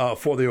host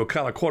for the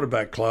Ocala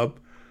Quarterback Club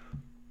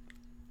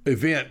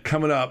event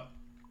coming up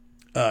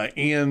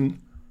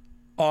in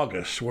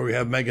August, where we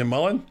have Megan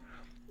Mullen.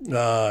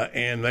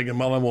 And Megan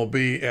Mullen will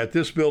be at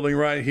this building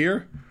right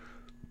here.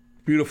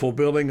 Beautiful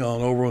building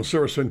over on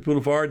Silver Spring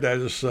Boulevard. That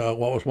is what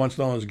was once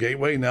known as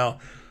Gateway. Now,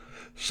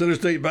 Center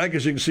State Bank,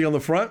 as you can see on the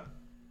front,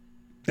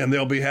 and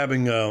they'll be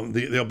having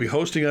they'll be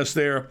hosting us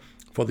there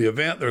for the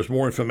event. There's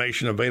more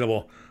information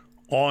available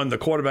on the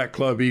Quarterback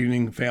Club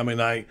evening family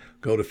night.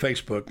 Go to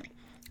Facebook,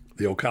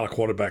 the Ocala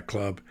Quarterback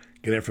Club.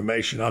 Get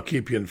information. I'll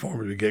keep you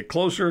informed as we get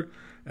closer,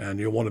 and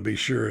you'll want to be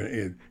sure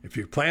if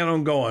you plan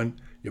on going,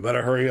 you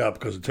better hurry up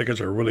because the tickets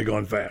are really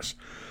going fast.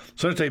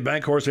 Center State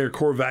Bank, of course, their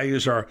core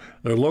values are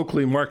they're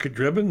locally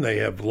market-driven. They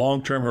have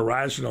long-term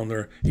horizon on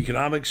their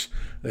economics.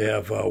 They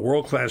have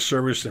world-class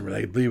service, and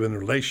they believe in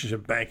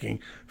relationship banking,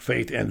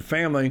 faith, and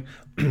family.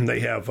 They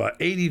have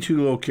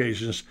 82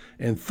 locations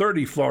in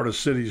 30 Florida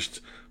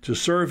cities to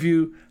serve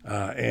you,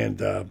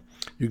 and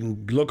you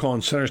can look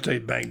on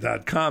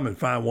centerstatebank.com and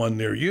find one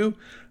near you.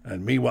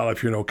 And meanwhile,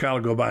 if you're in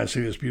Ocala, go by and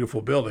see this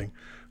beautiful building.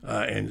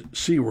 And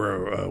see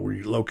where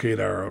we locate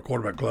our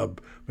Quarterback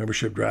Club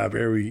membership drive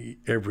every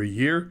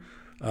year.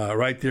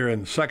 Right there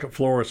in the second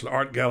floor. It's an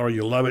art gallery.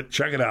 You'll love it.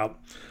 Check it out.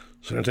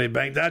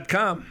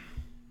 CenterStateBank.com.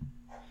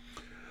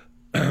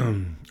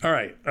 All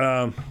right.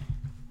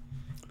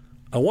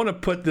 I want to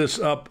put this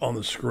up on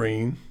the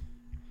screen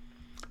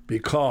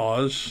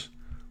because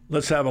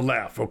let's have a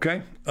laugh,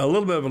 okay? A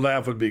little bit of a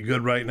laugh would be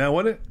good right now,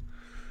 wouldn't it?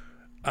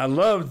 I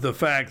loved the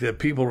fact that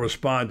people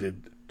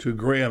responded to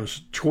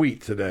Graham's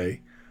tweet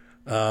today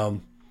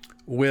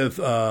with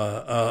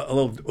a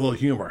little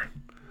humor.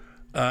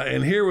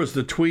 And here was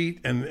the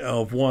tweet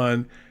of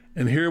one,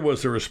 and here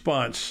was the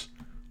response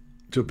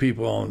to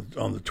people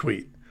on the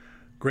tweet.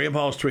 Graham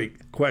Hall's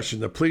tweet, question,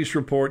 the police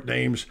report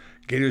names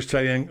Gators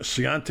tight end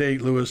Ciante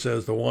Lewis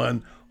as the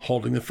one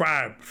holding the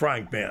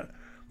frying pan.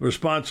 The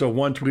response of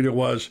one tweeter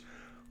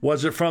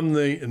was it from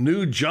the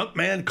new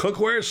Jumpman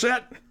cookware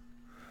set?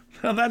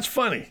 Now that's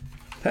funny.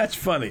 That's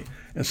funny.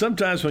 And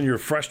sometimes when you're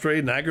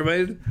frustrated and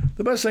aggravated,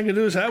 the best thing to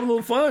do is have a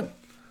little fun.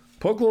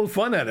 Poke a little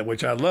fun at it,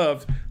 which I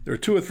loved. There are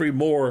 2 or 3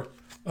 more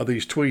of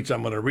these tweets.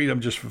 I'm going to read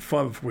them just for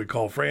fun before we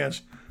call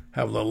France.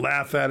 Have a little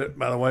laugh at it,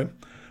 by the way.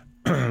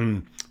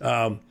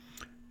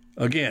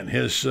 Again,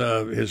 his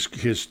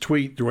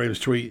tweet, Graham's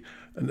tweet,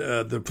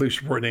 the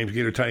police report names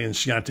Gator tight end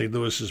Ciante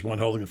Lewis is one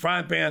holding the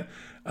frying pan.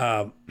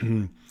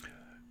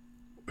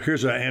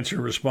 Here's an answer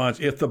and response.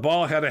 If the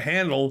ball had a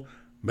handle,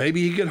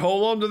 maybe he could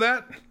hold on to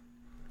that.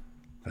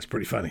 That's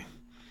pretty funny.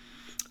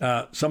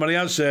 Somebody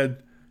else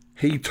said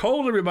he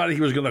told everybody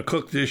he was going to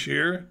cook this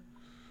year.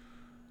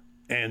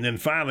 And then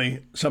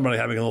finally, somebody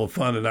having a little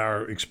fun at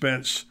our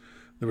expense.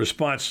 The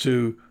response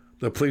to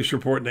the police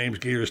report names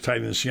Gators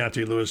tight end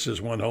Ciante Lewis is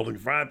one holding the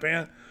frying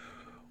pan.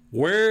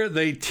 where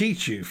they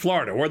teach you,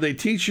 Florida, where they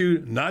teach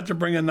you not to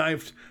bring a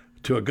knife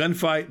to a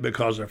gunfight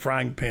because a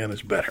frying pan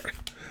is better.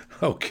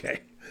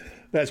 Okay.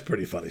 That's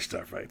pretty funny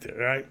stuff right there,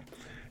 right?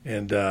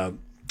 And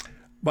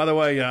by the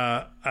way,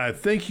 I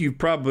think you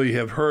probably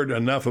have heard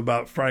enough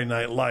about Friday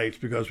Night Lights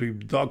because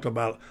we've talked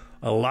about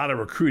a lot of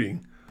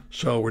recruiting.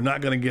 So we're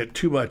not going to get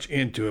too much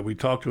into it. We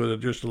talked about it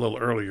just a little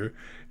earlier,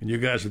 and you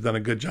guys have done a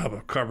good job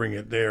of covering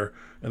it there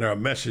in our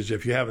message.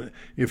 If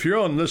you're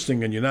on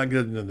listening and you're not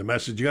getting the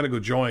message, you got to go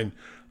join.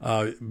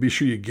 Be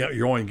sure you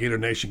join Gator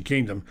Nation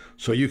Kingdom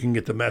so you can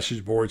get the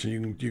message boards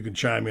and you can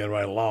chime in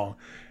right along.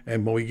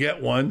 And when we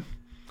get one,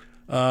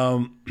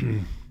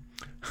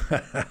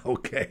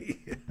 okay,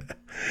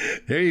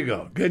 there you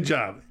go. Good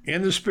job.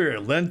 In the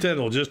spirit, Len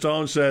Tittle just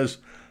on says,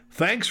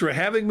 "Thanks for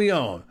having me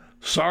on.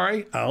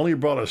 Sorry, I only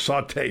brought a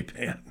saute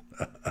pan."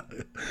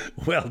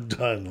 Well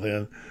done,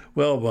 Lynn.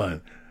 Well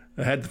done.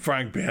 I had the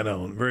frying pan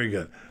on. Very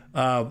good.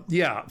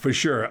 Yeah, for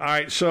sure. All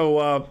right, so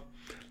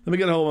let me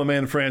get a hold of my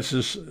man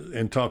Francis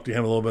and talk to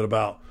him a little bit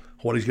about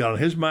what he's got on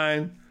his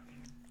mind.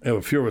 I have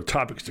a few other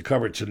topics to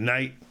cover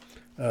tonight.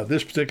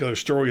 This particular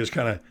story has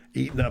kind of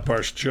eaten up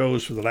our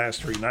shows for the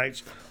last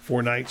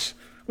 4 nights,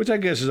 which I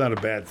guess is not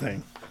a bad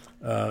thing.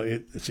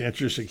 It's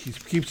interesting. He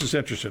keeps us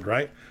interested,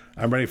 right?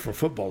 I'm ready for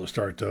football to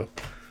start, though.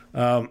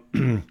 By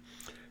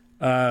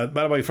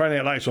the way, Friday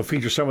Night Lights will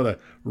feature some of the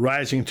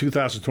rising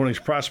 2020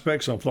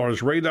 prospects on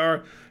Florida's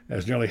radar,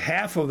 as nearly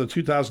half of the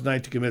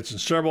 2019 commits and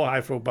several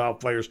high-profile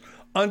players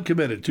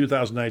uncommitted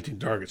 2019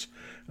 targets.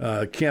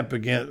 Camp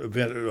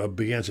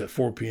begins at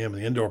 4 p.m. in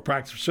the indoor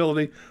practice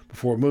facility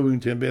before moving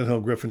to Ben Hill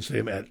Griffin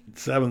Stadium at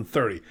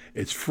 7:30.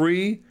 It's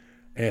free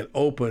and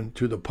open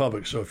to the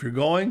public. So if you're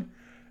going,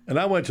 and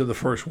I went to the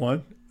first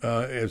one,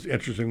 it's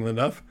interestingly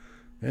enough,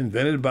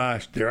 invented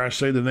by, dare I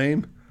say the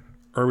name,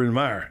 Urban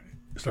Meyer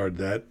started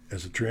that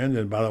as a trend.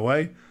 And by the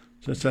way,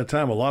 since that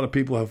time, a lot of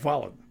people have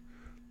followed.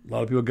 A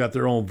lot of people got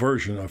their own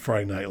version of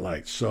Friday Night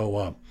Lights.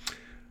 So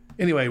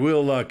anyway,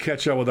 we'll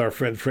catch up with our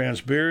friend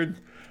Franz Beard.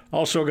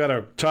 Also got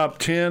our top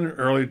 10,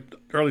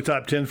 early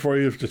top 10 for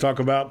you to talk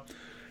about.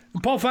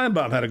 And Paul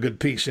Feinbaum had a good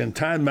piece in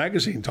Time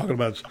Magazine talking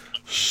about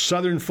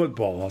Southern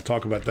football. I'll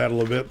talk about that a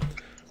little bit.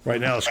 Right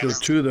now, let's go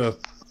to the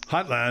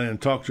hotline and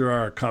talk to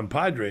our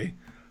compadre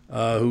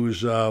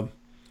who's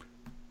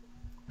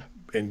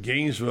in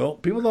Gainesville.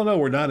 People don't know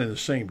we're not in the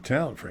same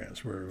town,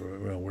 Franz.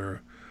 We're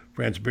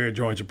Franz Beard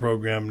joins the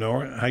program.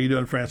 Nora, how you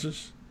doing,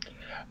 Francis?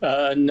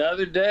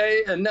 Another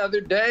day,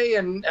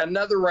 and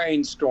another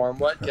rainstorm.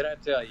 What can I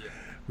tell you?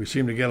 We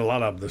seem to get a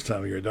lot of them this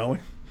time of year, don't we?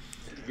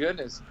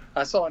 Goodness.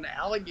 I saw an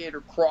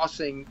alligator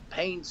crossing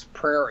Payne's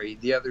Prairie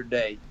the other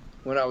day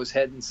when I was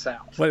heading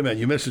south. Wait a minute.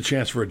 You missed a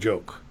chance for a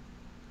joke.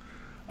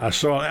 I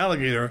saw an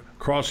alligator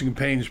crossing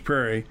Payne's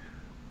Prairie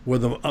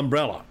with an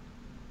umbrella.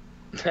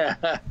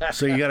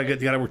 So you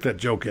gotta work that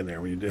joke in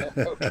there when you do.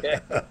 Okay.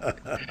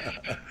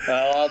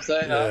 Well,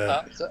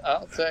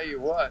 I'll tell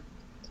you what.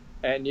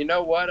 And you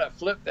know what? I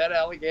flipped that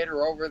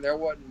alligator over. There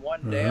wasn't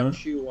one damn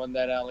shoe on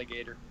that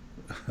alligator.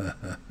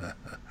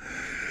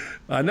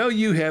 I know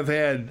you have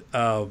had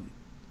a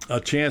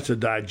chance to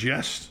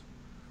digest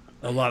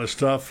a lot of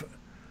stuff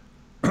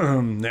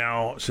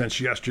now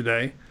since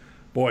yesterday.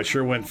 Boy, it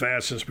sure went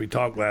fast since we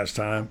talked last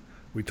time.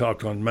 We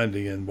talked on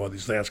Monday, and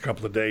these last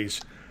couple of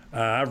days.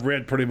 I've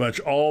read pretty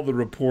much all the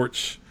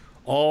reports,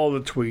 all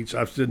the tweets.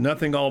 I've did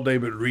nothing all day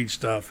but read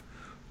stuff,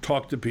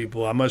 talk to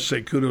people. I must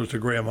say kudos to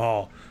Graham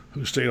Hall,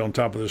 who stayed on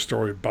top of this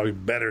story probably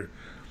better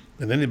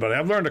than anybody.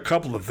 I've learned a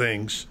couple of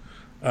things.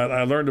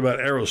 I learned about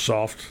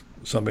Aerosoft,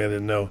 something I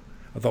didn't know.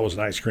 I thought it was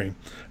an ice cream.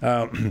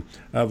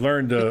 I've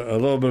learned a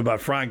little bit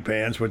about frying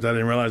pans, which I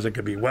didn't realize they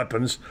could be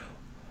weapons.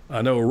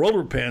 I know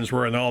roller pens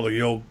were in all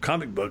the old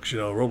comic books,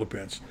 roller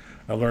pens.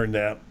 I learned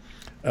that.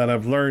 And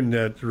I've learned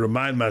that to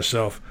remind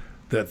myself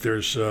that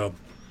there's a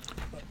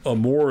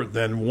more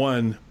than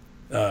one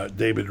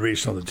David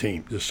Reese on the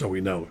team, just so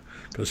we know,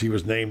 because he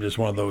was named as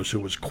one of those who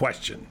was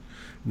questioned.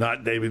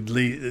 Not David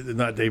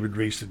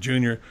Reese the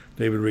junior,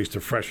 David Reese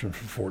the freshman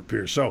from Fort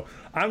Pierce. So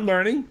I'm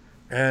learning,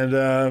 and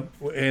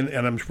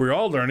we're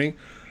all learning.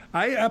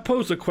 I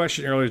posed a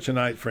question earlier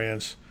tonight,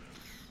 Franz.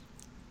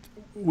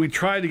 We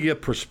try to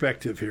get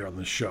perspective here on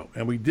the show,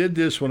 and we did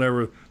this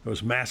whenever there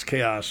was mass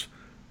chaos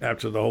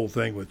after the whole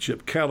thing with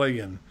Chip Kelly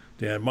and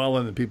Dan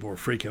Mullen, and people were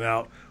freaking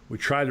out. We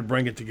tried to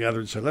bring it together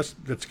and say, let's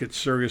get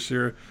serious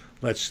here.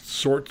 Let's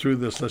sort through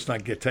this. Let's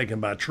not get taken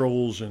by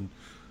trolls and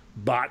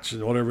bots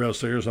and whatever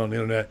else there is on the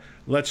internet.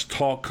 Let's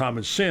talk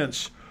common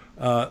sense.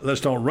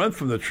 Let's don't run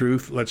from the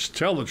truth. Let's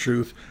tell the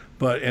truth.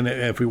 And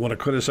if we want to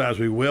criticize,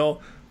 we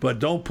will. But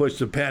don't push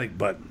the panic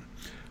button.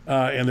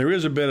 And there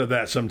is a bit of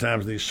that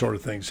sometimes these sort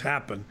of things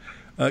happen.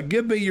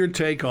 Give me your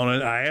take on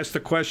it. I asked the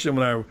question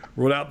when I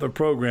wrote out the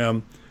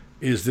program,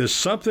 is this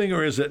something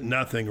or is it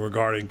nothing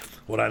regarding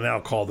what I now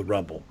call the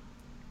rumble?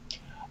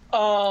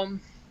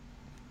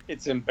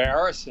 It's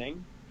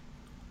embarrassing.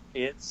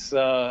 It's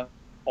on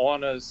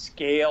a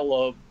scale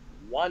of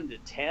 1 to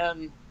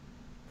 10.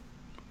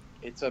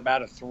 It's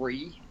about a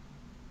 3.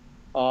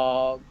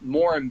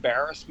 more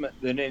embarrassment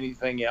than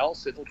anything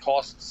else. It'll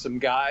cost some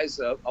guys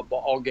a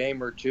ball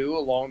game or two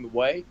along the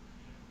way.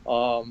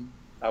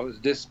 I was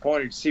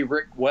disappointed to see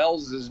Rick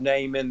Wells'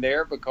 name in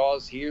there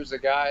because here's a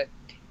guy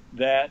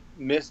that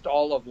missed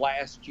all of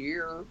last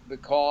year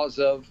because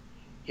of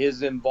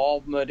his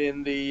involvement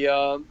in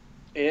the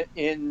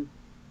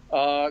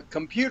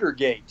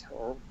Computergate,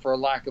 or for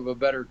lack of a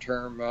better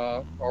term,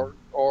 I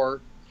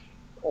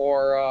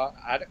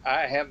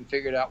haven't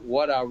figured out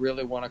what I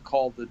really want to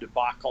call the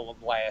debacle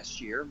of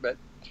last year. But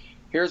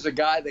here's a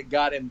guy that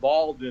got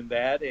involved in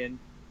that,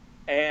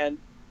 and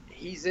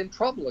he's in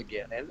trouble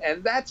again,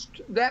 and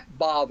that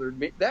bothered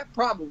me. That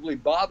probably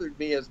bothered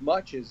me as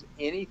much as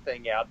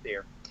anything out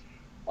there.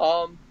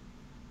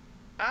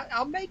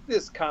 I'll make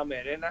this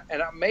comment, and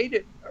I made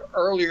it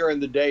earlier in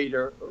the day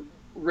to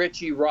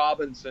Richie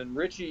Robinson.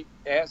 Richie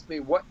asked me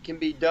what can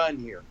be done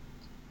here,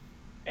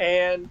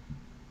 and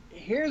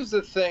here's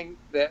the thing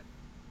that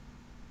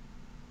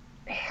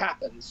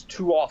happens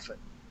too often,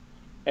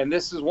 and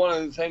this is one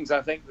of the things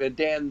I think that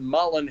Dan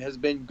Mullen has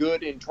been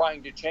good in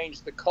trying to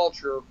change the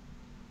culture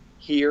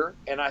here,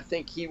 and I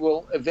think he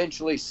will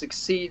eventually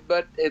succeed,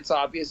 but it's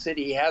obvious that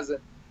he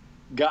hasn't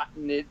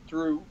gotten it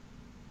through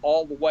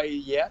all the way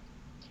yet.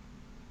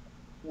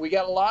 We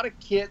got a lot of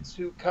kids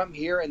who come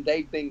here and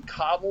they've been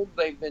coddled.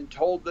 They've been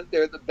told that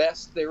they're the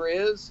best there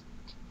is.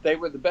 They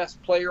were the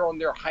best player on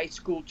their high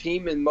school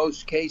team in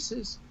most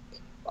cases.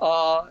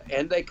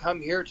 And they come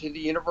here to the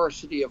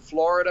University of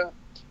Florida.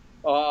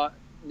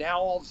 Now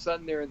all of a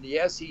sudden they're in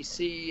the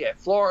SEC at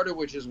Florida,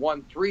 which has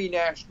won 3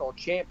 national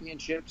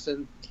championships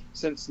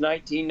since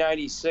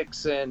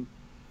 1996 and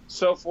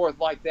so forth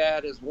like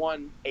that, has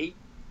won 8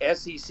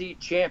 SEC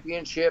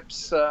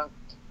championships,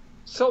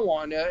 so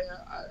on,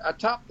 a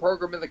top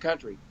program in the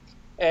country.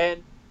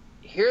 And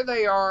here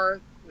they are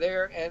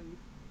there, and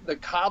the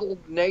coddled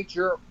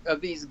nature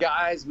of these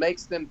guys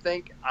makes them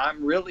think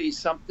I'm really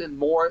something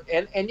more,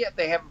 and yet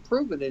they haven't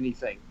proven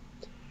anything.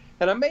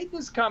 And I made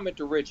this comment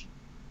to Richie.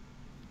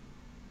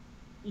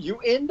 You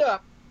end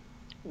up,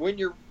 when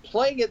you're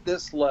playing at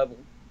this level,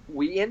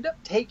 we end up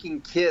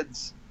taking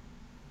kids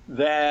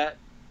that,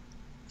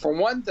 for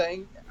one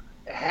thing,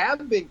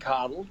 have been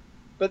coddled,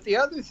 but the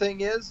other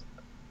thing is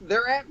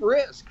they're at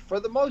risk for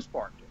the most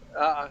part.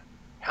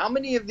 How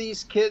many of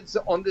these kids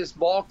on this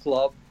ball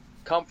club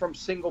come from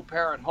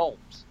single-parent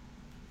homes?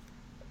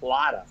 A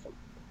lot of them.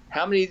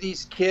 How many of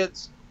these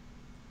kids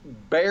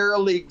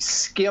barely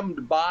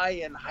skimmed by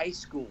in high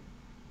school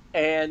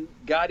and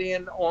got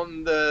in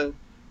on the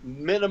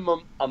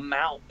minimum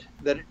amount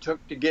that it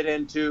took to get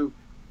into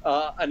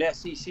an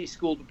SEC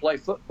school to play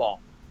football?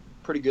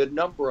 Pretty good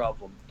number of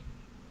them.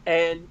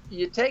 And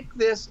you take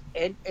this,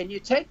 and you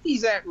take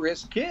these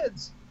at-risk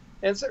kids,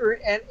 and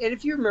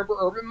if you remember,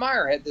 Urban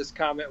Meyer had this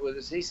comment with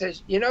us. He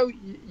says,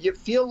 you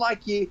feel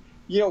like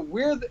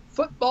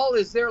football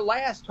is their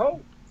last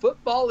hope.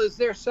 Football is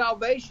their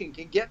salvation,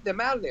 can get them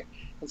out of there.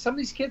 And some of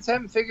these kids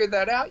haven't figured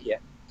that out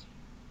yet.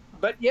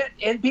 But yet,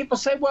 and people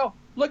say, well,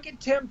 look at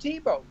Tim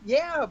Tebow.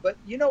 Yeah, but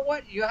you know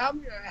what?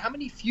 How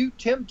many few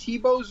Tim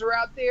Tebows are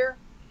out there?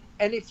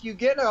 And if you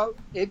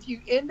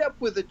end up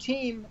with a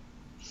team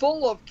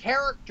full of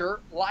character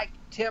like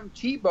Tim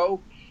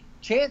Tebow,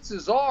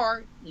 chances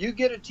are you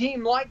get a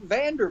team like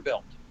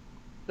Vanderbilt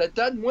that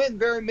doesn't win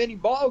very many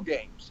ball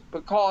games,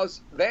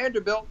 because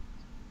Vanderbilt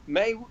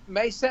may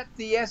set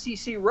the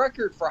SEC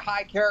record for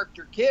high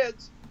character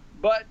kids,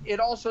 but it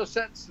also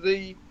sets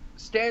the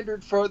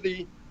standard for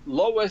the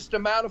lowest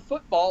amount of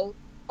football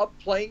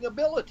playing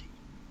ability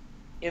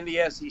in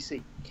the SEC.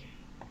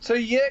 So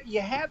you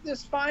have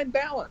this fine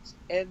balance,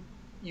 and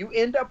you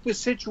end up with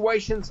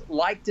situations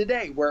like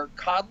today where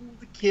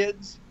coddled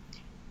kids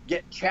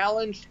get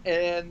challenged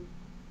and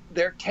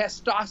their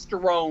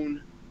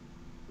testosterone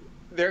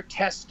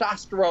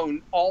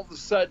all of a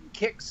sudden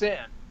kicks in.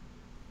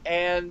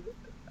 And,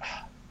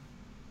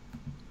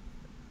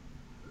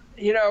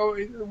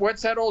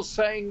 what's that old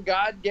saying?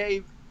 God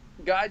gave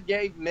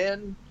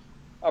men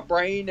a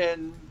brain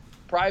and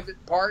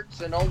private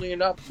parts and only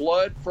enough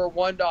blood for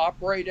one to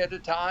operate at a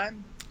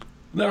time.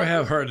 Never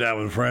have heard that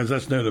one, friends.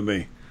 That's new to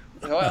me.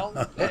 Well,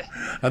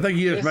 I think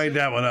you just made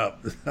that one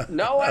up.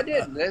 No, I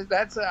didn't.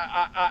 That's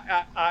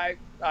I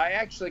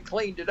actually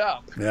cleaned it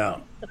up. Yeah.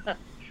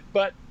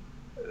 But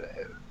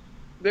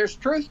there's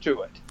truth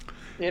to it.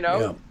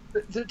 Yeah.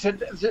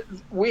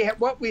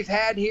 What we've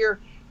had here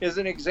is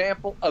an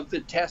example of the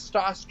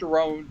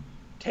testosterone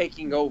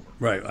taking over.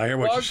 Right. I hear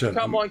what you said.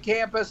 Come on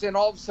campus, and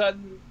all of a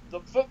sudden the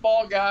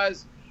football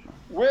guys,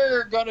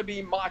 we're going to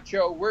be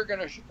macho.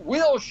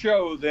 We'll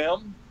show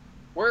them.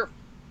 We're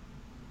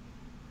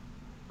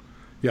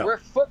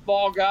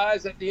football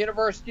guys at the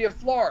University of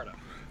Florida.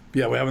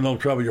 Yeah, we're having no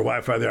trouble with your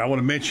Wi-Fi there. I want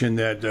to mention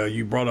that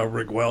you brought up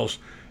Rick Wells,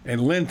 and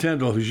Lynn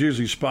Tyndall, who's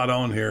usually spot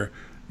on here,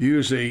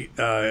 usually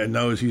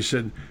knows. He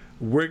said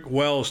Rick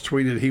Wells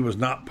tweeted he was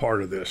not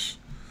part of this.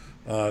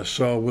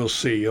 So we'll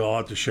see. You'll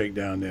have to shake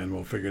down then.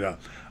 We'll figure it out.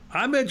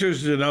 I'm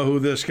interested to know who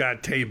this guy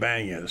Tay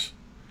Bang is.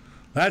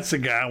 That's the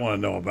guy I want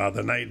to know about.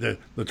 The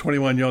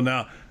 21-year-old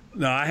now.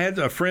 Now, I had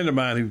a friend of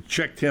mine who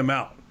checked him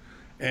out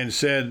and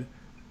said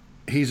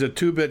he's a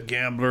two-bit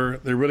gambler.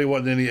 There really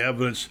wasn't any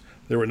evidence.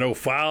 There were no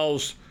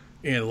files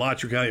in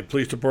Alachua County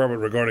Police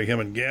Department regarding him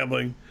and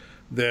gambling,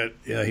 that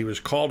he was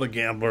called a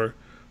gambler,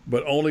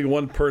 but only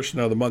one person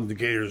among the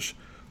Gators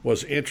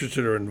was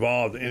interested or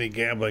involved in any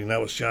gambling, and that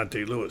was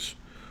Shante Lewis,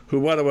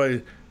 who, by the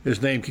way,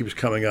 his name keeps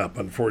coming up,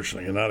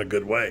 unfortunately, in not a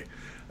good way.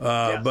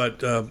 Yes.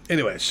 But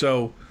anyway,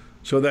 so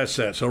that's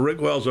that. So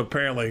Rick Wells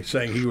apparently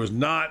saying he was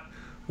not.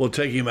 We'll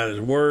take him at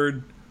his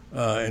word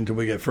until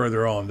we get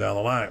further on down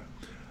the line.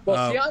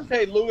 Well,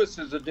 Shante Lewis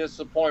is a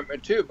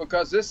disappointment, too,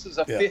 because this is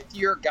a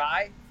fifth-year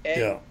guy,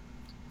 and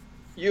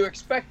you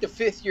expect a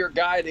fifth-year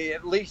guy to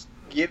at least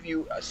give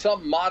you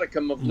some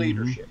modicum of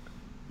leadership.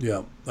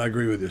 Yeah, I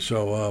agree with you.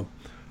 So,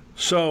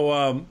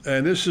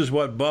 and this is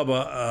what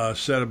Bubba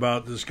said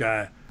about this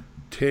guy,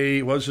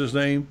 what's his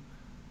name?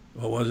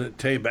 What was it?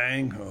 Tay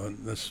Bang?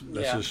 That's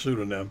his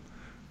pseudonym.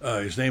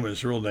 His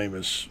real name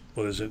is,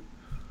 what is it?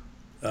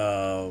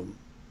 I've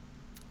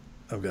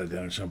got it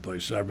down in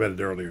someplace. I read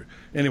it earlier.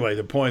 Anyway,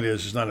 the point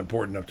is, it's not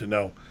important enough to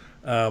know.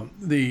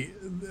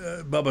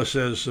 Bubba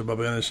says,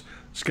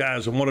 this guy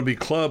is a wannabe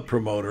club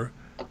promoter,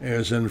 and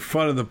is in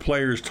front of the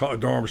players'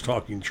 dorms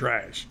talking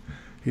trash.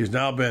 He's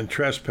now been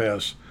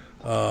trespassed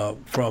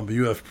from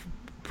UF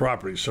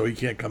property, so he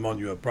can't come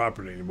on UF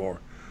property anymore.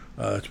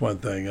 That's one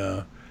thing.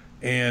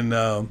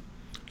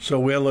 So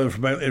we had a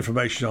little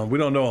information on. We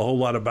don't know a whole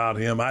lot about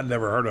him. I'd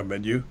never heard of him.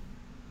 Had you?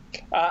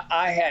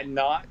 I had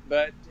not,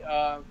 but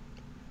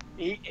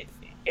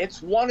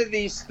it's one of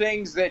these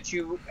things that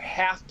you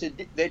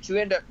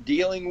end up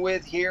dealing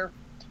with here.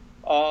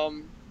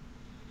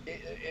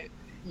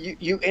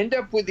 You end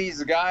up with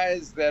these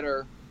guys that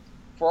are,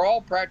 for all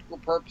practical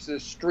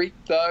purposes, street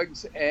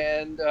thugs,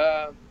 and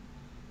I've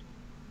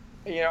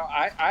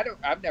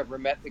never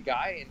met the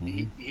guy,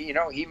 and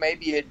he may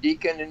be a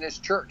deacon in his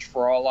church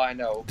for all I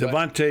know.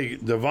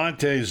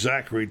 Devontae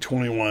Zachary,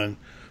 21,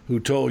 who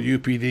told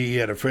UPD he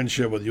had a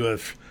friendship with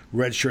UF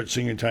redshirt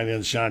senior tight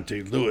end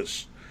Shante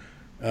Lewis,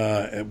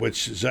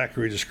 which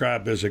Zachary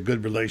described as a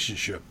good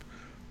relationship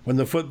when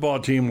the football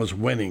team was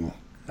winning.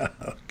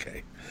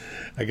 Okay.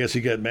 I guess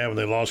he got mad when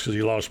they lost because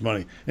he lost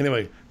money.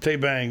 Anyway, Tay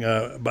Bang,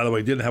 by the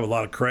way, didn't have a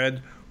lot of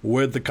cred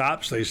with the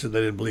cops. They said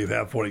they didn't believe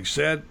half what he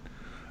said.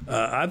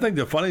 I think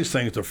the funniest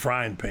thing is the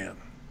frying pan.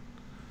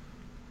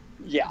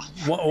 Yeah.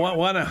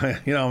 Why not?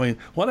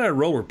 Why not a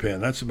roller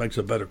pan? That makes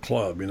a better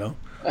club.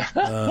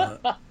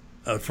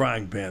 A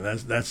frying pan.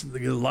 That's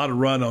a lot of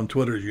run on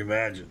Twitter, as you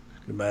imagine.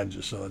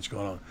 So that's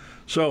going on.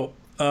 So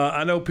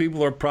I know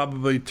people are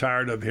probably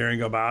tired of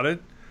hearing about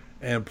it,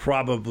 and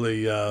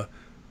probably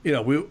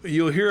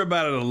you'll hear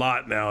about it a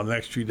lot now in the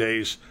next few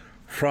days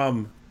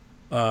from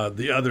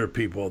the other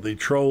people, the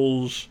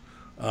trolls,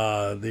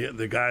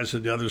 the guys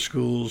at the other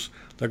schools.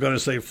 They're going to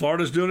say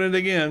Florida's doing it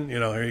again.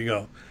 Here you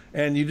go.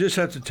 And you just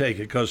have to take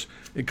it because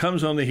it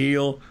comes on the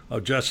heel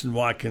of Justin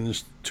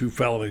Watkins' 2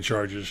 felony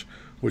charges,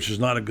 which is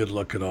not a good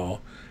look at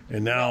all.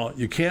 And now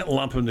you can't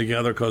lump them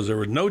together because there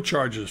were no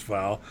charges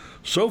filed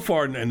so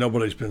far, and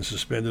nobody's been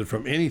suspended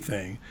from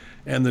anything.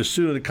 And the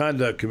Student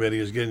Conduct Committee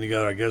is getting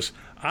together, I guess.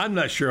 I'm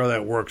not sure how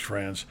that works,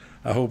 Franz.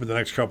 I hope in the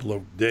next couple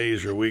of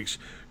days or weeks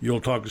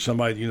you'll talk to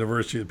somebody at the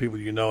university, the people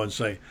you know, and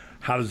say,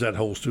 how does that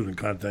whole student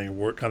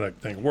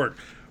conduct thing work?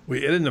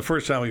 It isn't the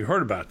first time we've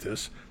heard about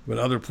this, but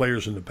other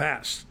players in the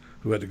past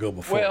who had to go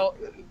before. Well,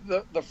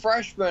 the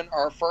freshmen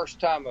are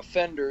first-time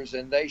offenders,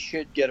 and they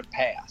should get a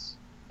pass.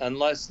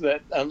 Unless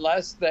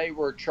they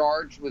were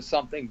charged with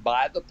something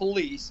by the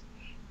police,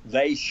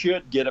 they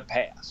should get a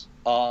pass.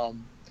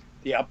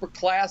 The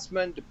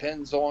upperclassmen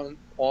depends on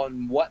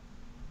what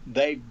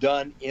they've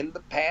done in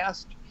the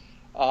past.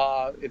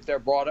 If they're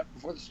brought up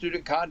before the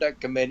Student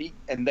Conduct Committee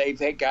and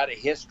they've got a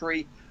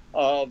history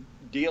of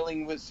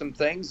dealing with some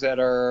things that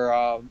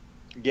are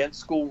against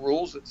school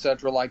rules,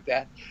 etc., like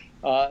that,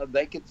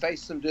 they could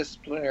face some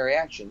disciplinary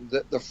action.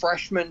 The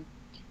freshmen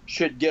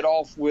should get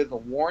off with a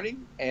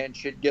warning and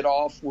should get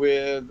off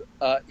with,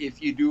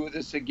 if you do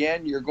this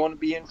again, you're going to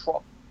be in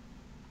trouble.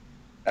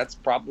 That's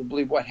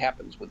probably what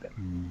happens with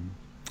them.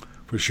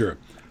 For sure.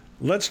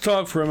 Let's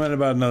talk for a minute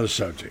about another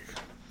subject.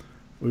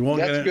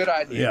 That's a good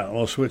idea. Yeah,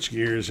 we'll switch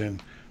gears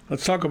and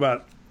let's talk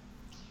about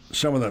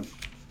some of the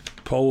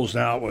polls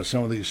now with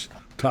some of these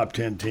top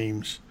 10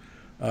 teams.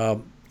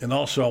 And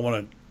also I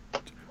want to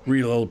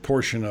read a little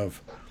portion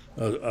of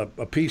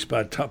a piece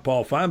by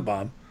Paul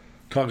Feinbaum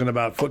talking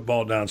about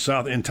football down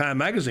south in Time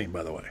Magazine,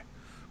 by the way,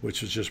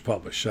 which was just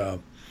published.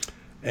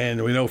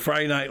 And we know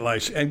Friday Night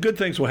Lights, and good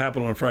things will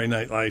happen on Friday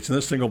Night Lights, and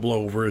this thing will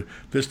blow over.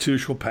 This too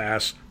shall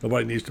pass.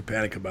 Nobody needs to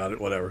panic about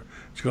it, whatever.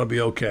 It's going to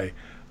be okay.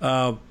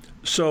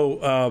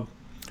 So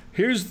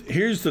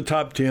here's the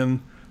top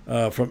 10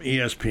 from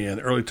ESPN,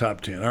 early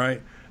top 10, all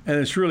right? And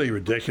it's really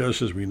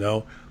ridiculous, as we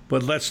know,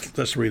 but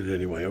let's read it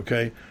anyway,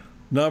 okay?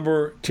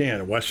 Number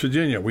 10, West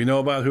Virginia. We know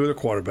about who the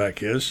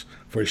quarterback is,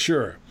 for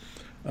sure.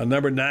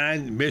 Number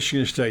 9,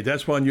 Michigan State.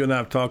 That's one you and I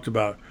have talked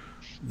about.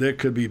 There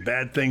could be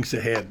bad things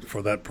ahead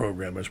for that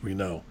program, as we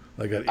know.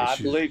 They got issues.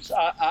 I believe so.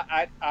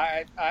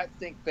 I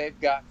think they've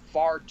got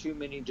far too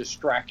many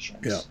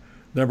distractions. Yeah.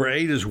 Number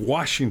 8 is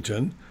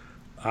Washington.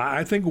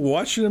 I think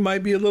Washington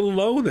might be a little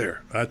low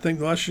there. I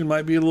think Washington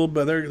might be a little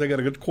better. They got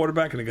a good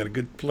quarterback and they got a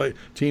good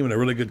team and a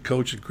really good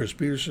coach in Chris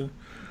Peterson.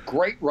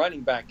 Great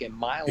running back in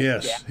Miles.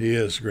 Yes, he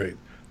is great.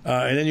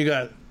 And then you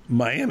got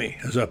Miami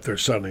is up there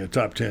suddenly, a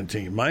top 10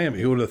 team.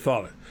 Miami, who would have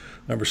thought it?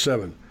 Number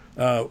 7.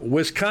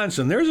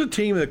 Wisconsin, there's a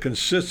team that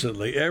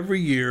consistently every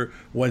year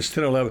wins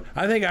 10 or 11.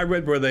 I think I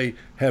read where they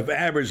have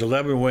averaged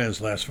 11 wins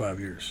the last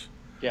 5 years.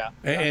 Yeah.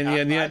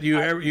 And yet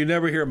you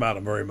never hear about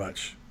them very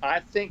much. I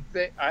think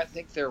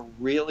they're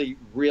really,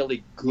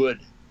 really good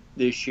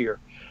this year.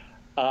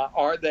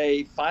 Are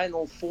they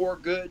Final Four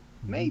good?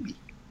 Maybe.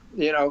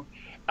 You know,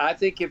 I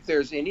think if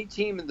there's any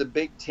team in the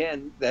Big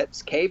Ten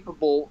that's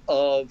capable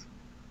of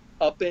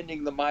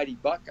upending the mighty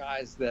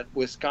Buckeyes, that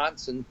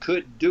Wisconsin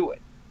could do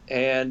it.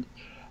 And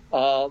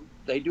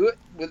they do it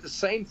with the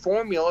same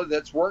formula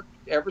that's worked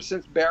ever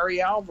since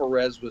Barry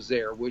Alvarez was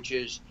there, which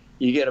is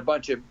you get a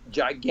bunch of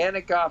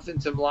gigantic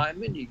offensive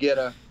linemen, you get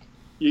a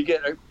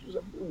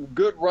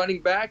good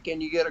running back,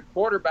 and you get a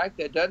quarterback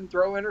that doesn't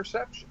throw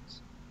interceptions.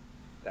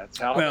 That's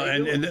how they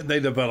do it. And they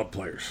develop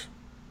players.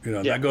 You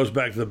know, that goes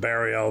back to the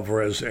Barry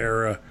Alvarez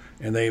era,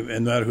 and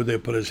that who they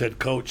put as head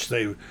coach.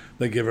 They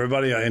give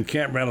everybody. And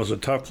Camp Randall's a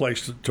tough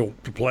place to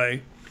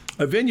play.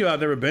 A venue I've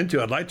never been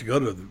to. I'd like to go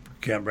to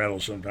Camp Randall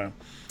sometime.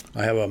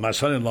 I have my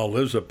son-in-law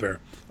lives up there,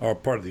 or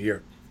part of the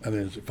year, and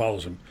then it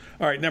follows him.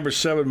 All right, number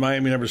 7,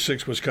 Miami. Number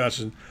 6,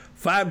 Wisconsin.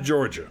 5,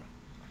 Georgia.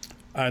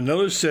 I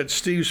noticed that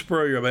Steve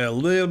Spurrier made a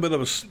little bit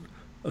of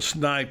a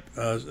snipe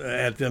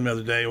at them the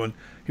other day when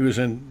he was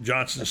in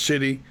Johnson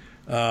City,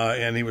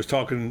 and he was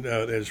talking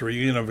at his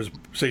reunion of his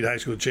state high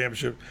school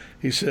championship.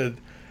 He said,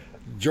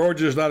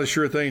 Georgia's not a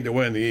sure thing to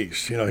win the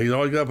East. You know, he's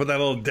always got to put that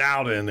little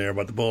doubt in there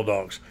about the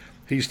Bulldogs.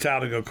 He's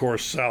touting, of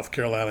course, South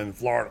Carolina and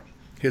Florida,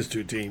 his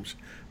 2 teams,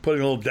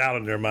 putting a little doubt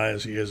in their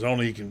minds as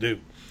only he can do.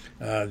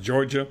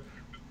 Georgia,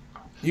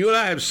 you and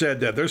I have said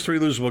that. There's 3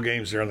 losable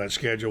games there on that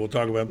schedule. We'll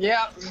talk about them.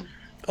 Yeah.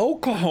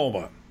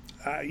 Oklahoma,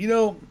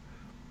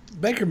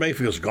 Baker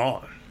Mayfield's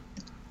gone.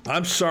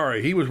 I'm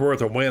sorry. He was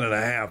worth a win and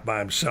a half by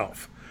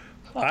himself.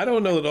 I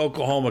don't know that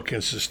Oklahoma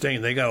can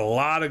sustain. They got a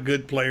lot of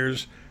good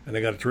players, and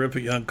they got a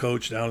terrific young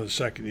coach down in the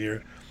second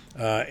year,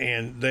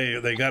 and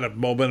they got a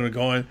momentum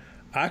going.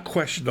 I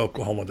questioned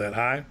Oklahoma that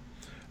high.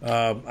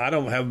 I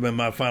don't have them in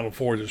my Final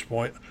Four at this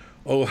point.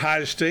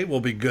 Ohio State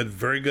will be good,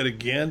 very good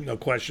again. No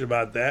question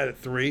about that at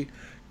 3.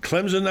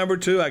 Clemson, number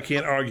 2. I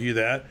can't argue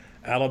that.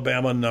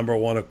 Alabama, number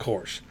 1, of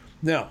course.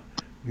 Now,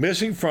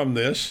 missing from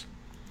this,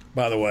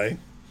 by the way,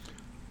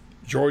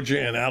 Georgia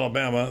and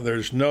Alabama.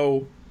 There's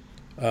no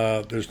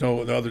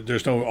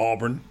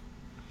Auburn.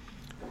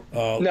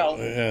 No.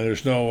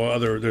 There's no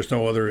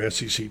other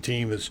SEC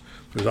team. There's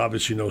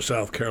obviously no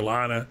South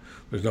Carolina.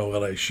 There's no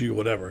LSU,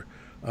 whatever.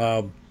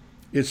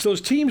 It's those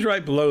teams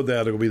right below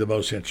that that will be the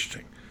most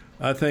interesting.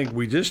 I think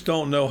we just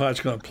don't know how it's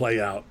going to play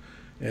out,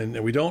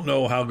 and we don't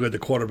know how good the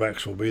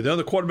quarterbacks will be. The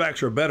other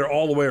quarterbacks are better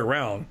all the way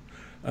around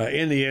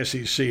in the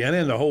SEC and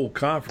in the whole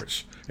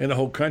conference, in the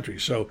whole country.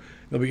 So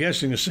it'll be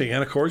interesting to see.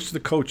 And, of course, the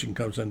coaching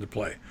comes into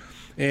play.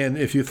 And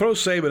if you throw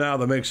Saban out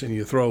of the mix and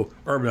you throw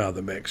Urban out of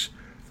the mix,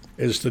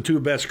 it's the 2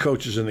 best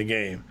coaches in the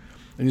game.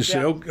 And you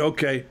say,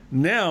 okay,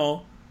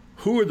 now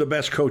who are the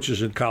best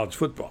coaches in college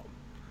football?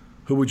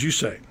 Who would you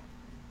say?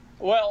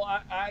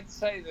 Well, I'd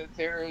say that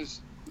there's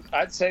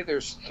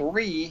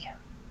 3,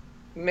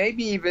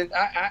 maybe even.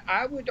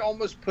 I would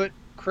almost put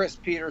Chris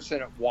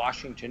Peterson at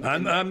Washington.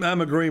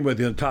 I'm agreeing with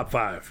you in top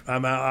 5.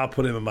 I'll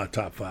put him in my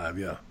top 5.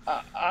 Yeah.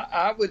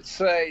 I would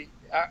say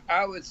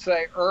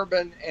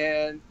Urban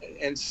and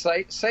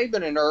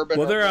Saban and Urban.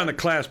 Well, they're on the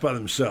class by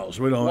themselves.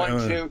 We don't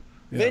 1, 2.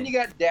 Yeah. Then you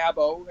got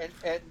Dabo,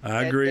 and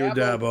I agree with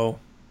Dabo.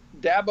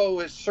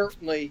 Dabo is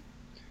certainly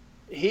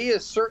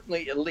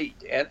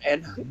elite,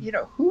 and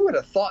who would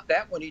have thought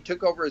that when he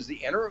took over as the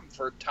interim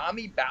for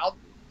Tommy Bowden?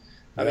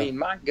 I mean,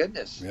 my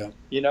goodness, and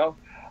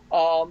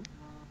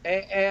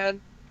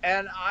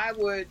I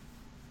would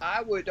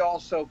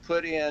also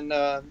put in,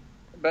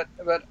 but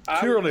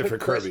too early for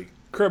Kirby.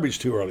 Kirby's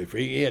too early for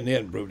he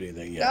hadn't proved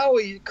anything yet. No,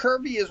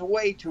 Kirby is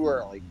way too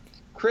early.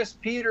 Chris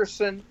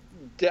Peterson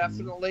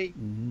definitely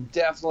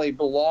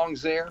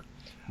belongs there.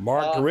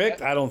 Mark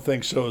Richt, I don't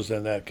think so is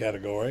in that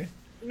category.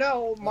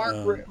 No,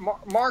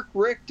 Mark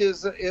Richt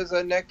is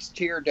a next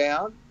tier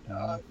down.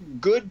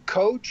 Good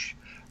coach.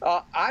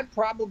 I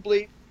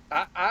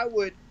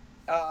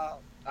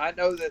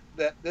know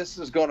that this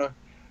is going to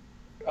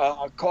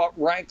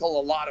rankle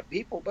a lot of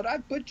people, but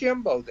I'd put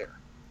Jimbo there.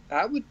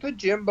 I would put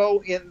Jimbo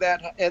in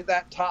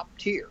that top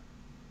tier,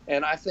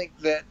 and I think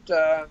that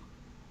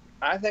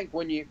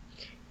when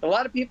a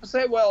lot of people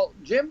say, well,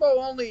 Jimbo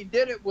only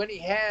did it when he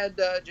had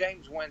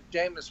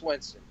Jameis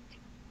Winston.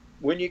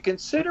 When you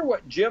consider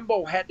what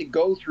Jimbo had to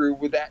go through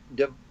with that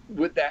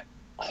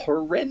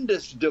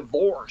horrendous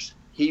divorce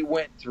he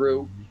went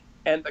through,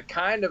 and the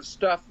kind of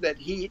stuff that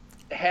he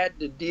had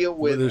to deal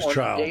with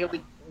on a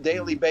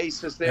daily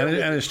basis there.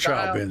 And his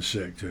child being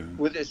sick, too.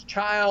 With his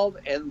child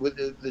and with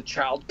the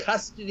child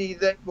custody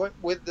that went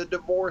with the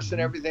divorce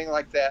and everything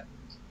like that.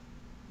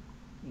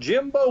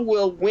 Jimbo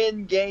will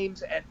win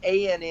games at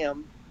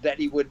A&M that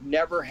he would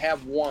never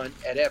have won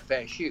at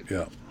FSU.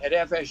 Yeah.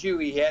 At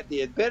FSU, he had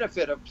the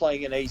benefit of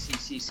playing an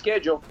ACC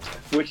schedule,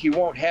 which he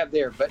won't have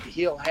there, but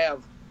he'll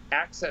have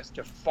access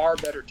to far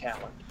better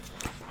talent.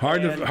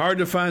 Hard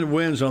to find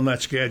wins on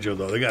that schedule,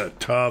 though. They got a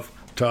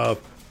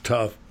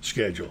tough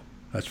schedule.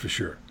 That's for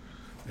sure.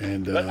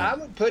 But I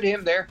would put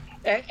him there.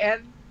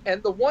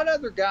 And the one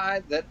other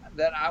guy that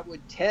I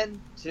would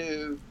tend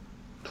to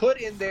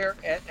put in there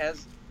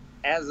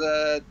as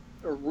a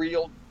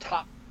real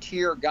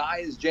top-tier guy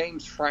is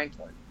James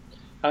Franklin.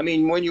 I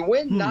mean, when you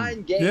win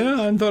 9 games... Yeah, I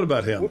hadn't thought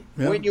about him.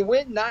 Yeah. When you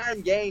win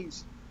 9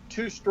 games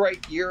 2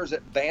 straight years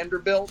at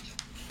Vanderbilt,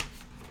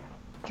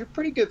 you're a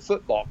pretty good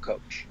football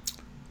coach.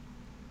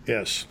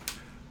 Yes.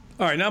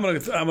 All right, now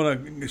I'm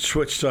gonna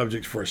switch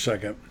subjects for a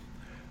second.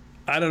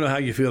 I don't know how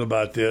you feel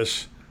about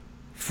this.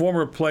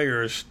 Former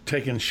players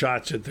taking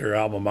shots at their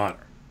alma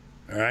mater.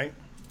 All right?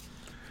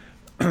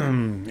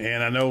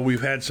 And I know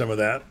we've had some of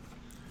that.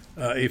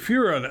 If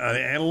you're an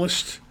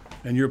analyst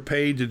and you're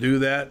paid to do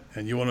that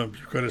and you want to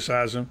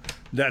criticize them,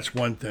 that's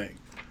one thing.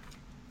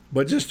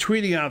 But just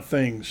tweeting out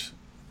things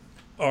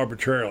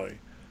arbitrarily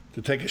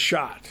to take a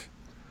shot,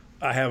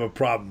 I have a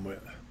problem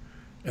with.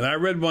 And I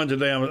read one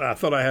today. I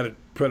thought I had it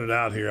printed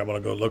out here. I'm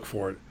going to go look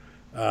for it.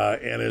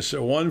 And it's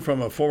one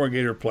from a former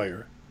Gator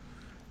player.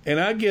 And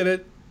I get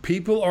it.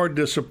 People are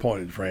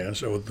disappointed,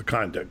 Franz, with the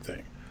conduct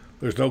thing.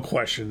 There's no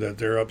question that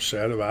they're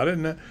upset about it,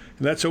 and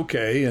that's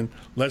okay. And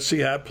let's see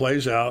how it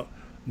plays out.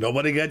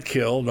 Nobody got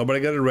killed. Nobody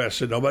got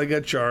arrested. Nobody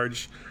got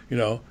charged. You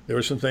know, there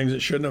were some things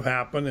that shouldn't have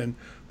happened, and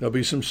there'll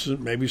be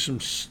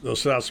they'll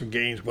set out some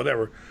games,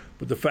 whatever.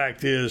 But the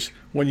fact is,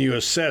 when you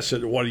assess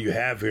it, what do you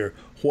have here?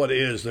 What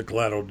is the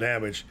collateral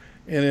damage?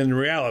 And in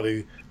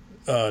reality,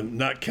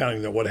 not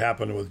counting what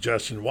happened with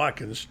Justin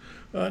Watkins,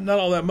 not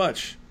all that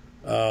much.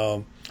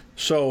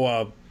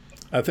 So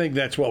I think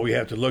that's what we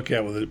have to look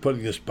at with it,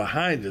 putting this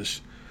behind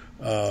us.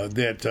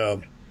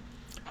 That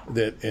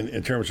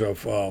in terms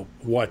of how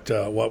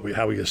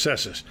we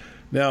assess this.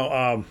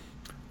 Now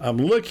I'm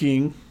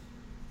looking.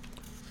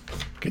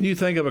 Can you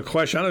think of a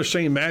question? I know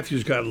St.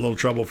 Matthews got in a little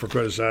trouble for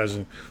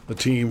criticizing the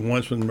team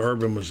once when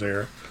Urban was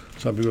there.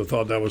 Some people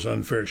thought that was an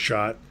unfair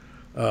shot.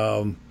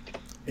 And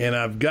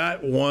I've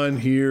got one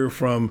here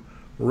from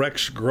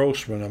Rex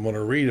Grossman. I'm going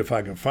to read if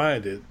I can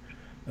find it.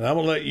 And I'm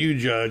going to let you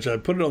judge.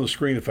 I'd put it on the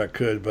screen if I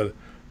could, but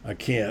I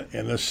can't.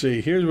 And let's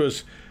see. Here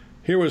was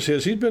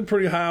his. He's been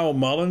pretty high on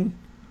Mullen.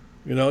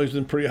 You know, he's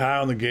been pretty high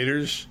on the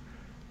Gators.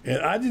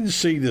 And I didn't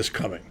see this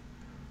coming.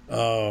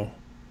 I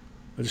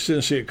just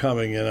didn't see it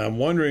coming. And I'm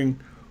wondering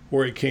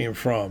where it came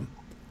from.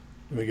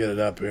 Let me get it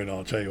up here, and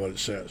I'll tell you what it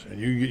says. And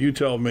you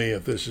tell me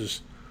if this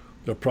is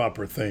the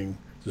proper thing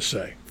to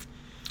say.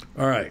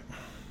 All right.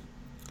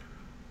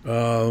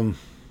 Where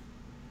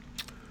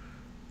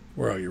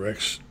are you,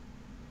 Rex?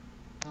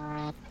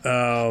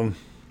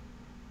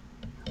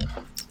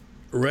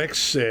 Rex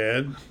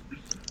said,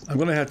 I'm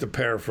going to have to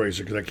paraphrase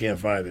it because I can't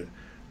find it.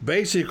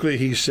 Basically,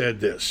 he said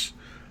this.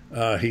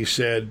 He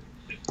said,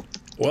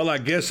 well, I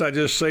guess I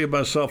just saved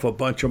myself a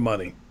bunch of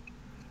money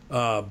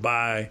because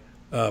I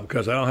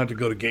don't have to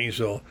go to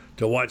Gainesville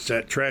to watch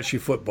that trashy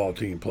football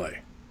team play.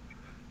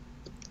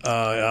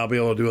 I'll be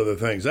able to do other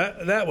things.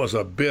 That was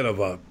a bit of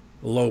a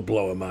low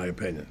blow, in my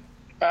opinion.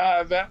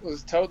 That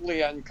was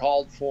totally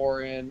uncalled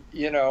for. And,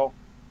 you know,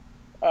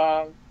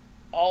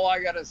 all I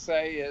got to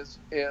say is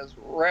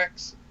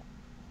Rex,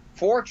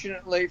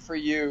 fortunately for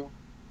you,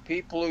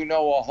 people who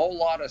know a whole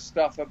lot of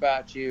stuff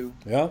about you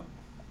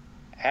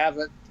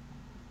haven't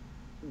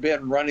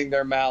been running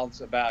their mouths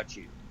about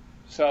you.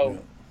 So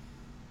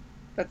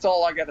that's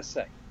all I got to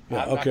say.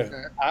 Yeah,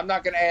 I'm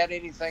not going to add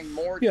anything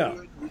more to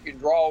it. You can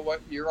draw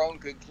your own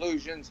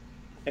conclusions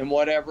and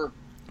whatever.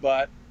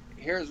 But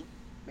here's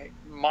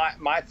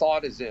my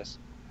thought is this.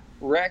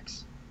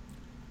 Rex,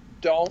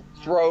 don't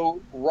throw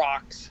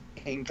rocks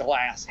in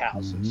glass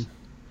houses. Mm-hmm.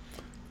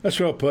 That's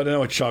what I put. I know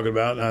what you're talking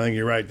about, and I think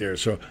you're right there.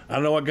 So I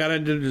don't know what got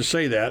into to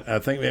say that. I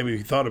think maybe if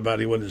he thought about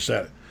it, he wouldn't have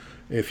said it.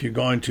 If you're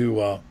going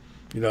to,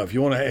 if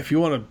you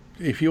want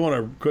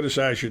to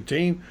criticize your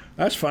team,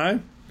 that's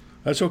fine.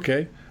 That's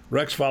okay.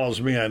 Rex follows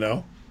me, I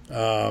know.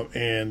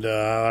 And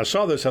I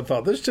saw this. I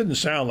thought, this didn't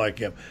sound like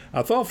him.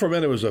 I thought for a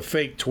minute it was a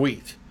fake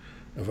tweet.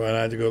 I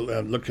had to go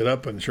and look it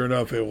up, and sure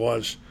enough, it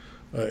was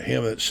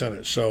him that sent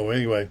it. So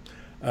anyway,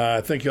 I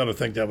think you ought to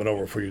think that one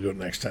over before you do it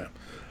next time.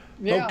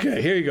 Yeah.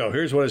 Okay, here you go.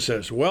 Here's what it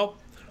says. Well,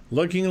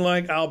 looking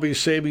like I'll be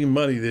saving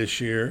money this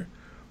year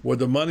with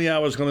the money I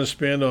was going to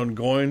spend on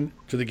going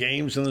to the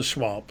games in the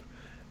swamp.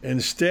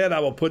 Instead, I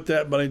will put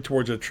that money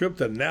towards a trip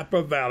to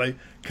Napa Valley,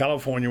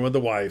 California with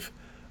the wife.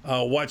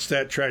 I'll watch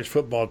that trash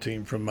football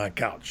team from my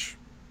couch.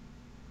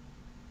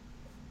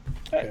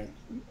 Okay.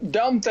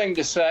 Dumb thing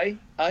to say,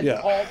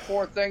 uncalled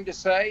for thing to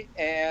say,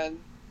 and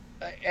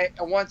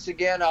once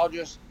again, I'll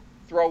just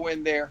throw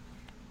in there,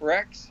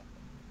 Rex,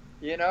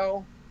 you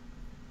know,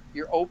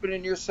 you're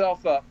opening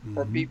yourself up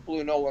for people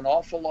who know an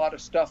awful lot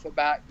of stuff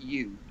about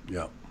you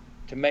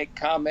to make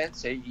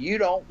comments that you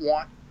don't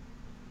want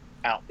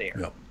out there.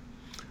 Yep.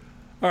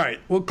 All right,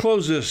 we'll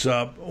close this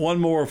up. One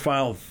more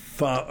final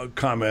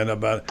comment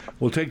about it.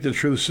 We'll take the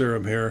truth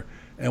serum here,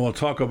 and we'll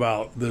talk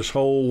about this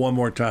whole one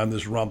more time,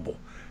 this Rumble,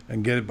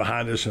 and get it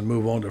behind us and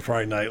move on to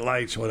Friday Night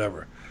Lights,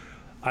 whatever.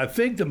 I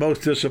think the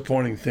most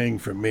disappointing thing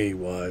for me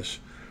was,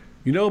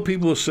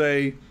 people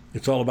say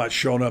it's all about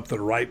showing up at the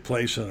right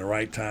place and the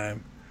right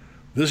time.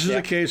 This is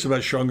a case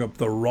about showing up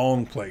the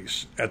wrong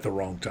place at the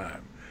wrong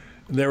time.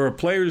 And there were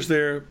players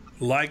there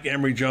like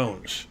Emory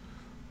Jones,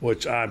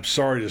 which I'm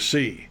sorry to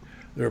see.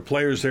 There were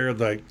players there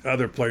like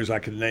other players I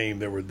could name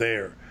that were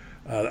there.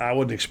 I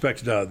wouldn't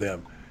expect it out of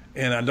them.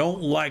 And I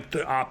don't like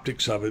the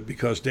optics of it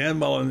because Dan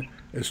Mullen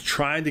is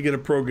trying to get a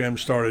program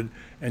started,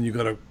 and you've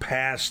got a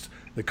past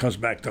that comes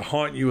back to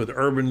haunt you with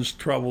Urban's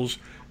troubles.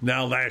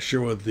 Now last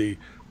year with the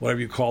whatever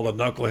you call the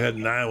knucklehead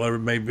nine, whatever it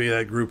may be,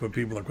 that group of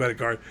people on the credit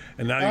card.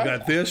 And now you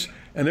got this,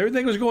 and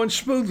everything was going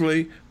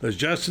smoothly. The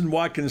Justin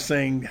Watkins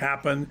thing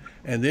happened,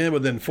 and then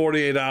within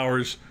 48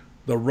 hours,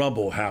 the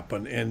Rumble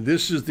happened. And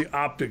this is the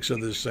optics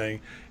of this thing.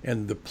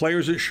 And the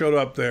players that showed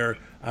up there,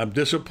 I'm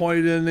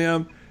disappointed in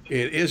them.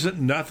 It isn't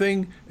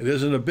nothing. It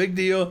isn't a big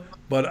deal,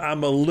 but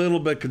I'm a little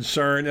bit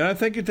concerned. And I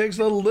think it takes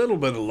a little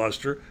bit of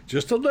luster,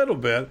 just a little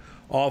bit,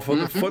 off of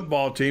the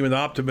football team and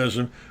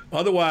optimism.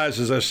 Otherwise,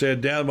 as I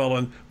said, Dan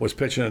Mullen was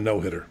pitching a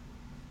no-hitter.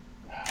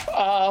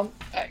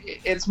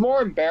 It's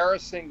more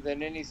embarrassing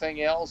than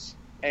anything else,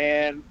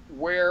 and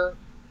where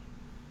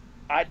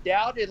I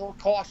doubt it'll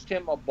cost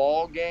him a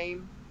ball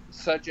game,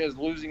 such as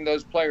losing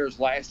those players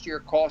last year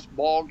cost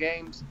ball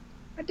games.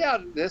 I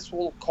doubt this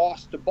will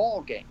cost a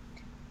ball game.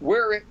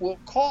 Where it will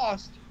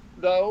cost,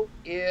 though,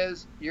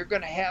 is you're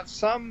going to have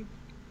some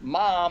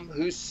mom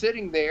who's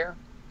sitting there,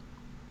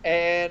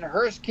 and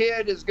her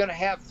kid is going to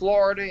have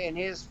Florida in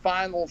his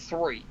final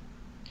three.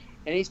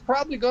 And he's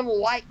probably going to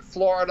like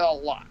Florida a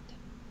lot.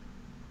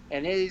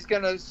 And he's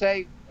going to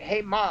say,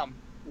 hey, Mom,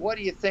 what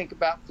do you think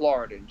about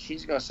Florida? And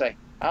she's going to say,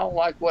 I don't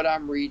like what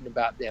I'm reading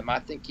about them. I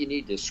think you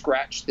need to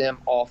scratch them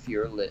off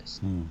your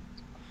list.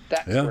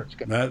 That's where it's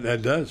going to hurt.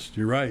 That does.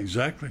 You're right.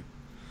 Exactly.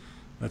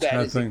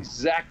 That is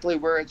exactly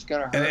where it's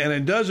going to hurt. And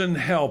it doesn't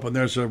help, and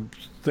there's a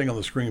thing on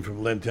the screen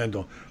from Lynn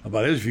Tyndall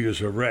about his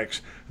views of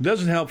Rex. It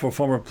doesn't help for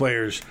former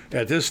players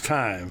at this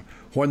time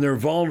when they're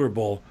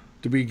vulnerable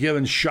to be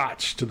given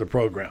shots to the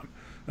program.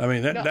 I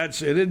mean,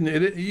 that's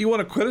it. You want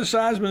to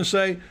criticize them and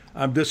say,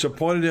 I'm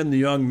disappointed in the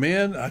young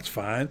men, that's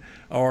fine.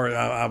 Or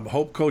I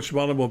hope Coach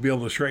Mullen will be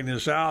able to straighten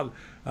this out.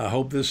 I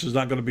hope this is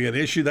not going to be an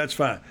issue, that's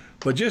fine.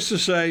 But just to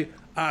say,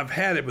 I've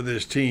had it with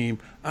this team,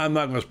 I'm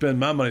not going to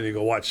spend my money to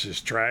go watch this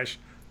trash.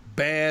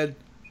 Bad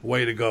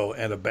way to go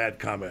and a bad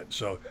comment.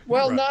 So,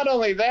 well, not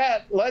only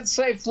that, let's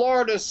say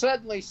Florida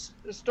suddenly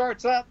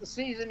starts out the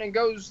season and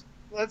goes,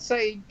 let's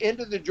say,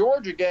 into the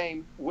Georgia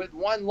game with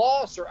one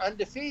loss or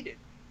undefeated.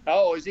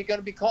 Oh, is he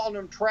going to be calling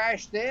them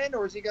trash then,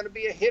 or is he going to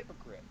be a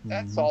hypocrite?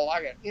 That's all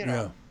I got,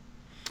 Yeah.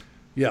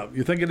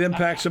 You think it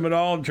impacts them at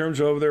all in terms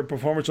of their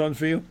performance on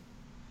field?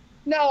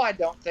 No, I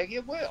don't think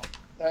it will.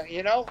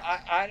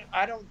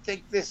 I don't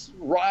think this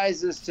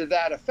rises to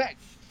that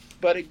effect.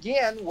 But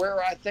again,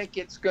 where I think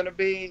it's going to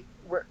be,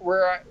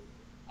 where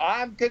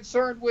I'm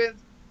concerned with,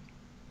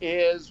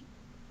 is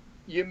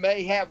you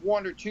may have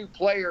one or two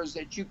players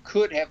that you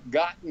could have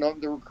gotten on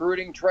the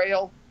recruiting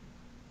trail,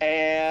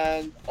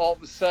 and all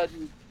of a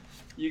sudden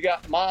you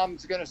got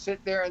mom's going to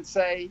sit there and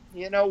say,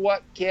 you know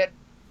what, kid,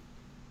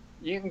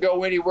 you can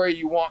go anywhere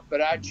you want, but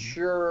I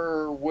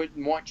sure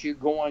wouldn't want you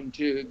going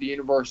to the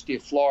University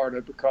of Florida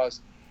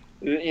because,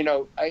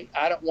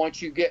 I don't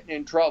want you getting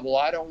in trouble.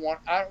 I don't want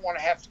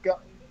to have to go.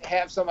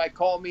 Have somebody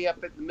call me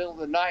up in the middle of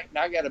the night and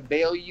I got to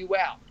bail you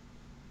out.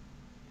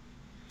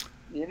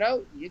 You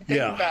think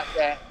about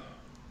that.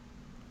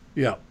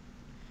 Yeah.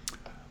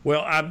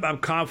 Well, I'm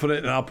confident,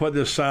 and I'll put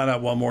this sign up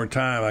one more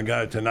time. I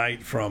got it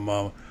tonight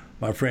from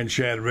my friend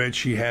Chad Rich.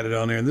 He had it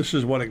on there, and this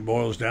is what it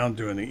boils down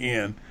to in the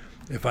end.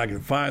 If I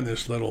can find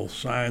this little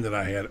sign that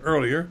I had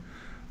earlier,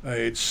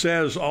 it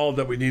says all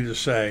that we need to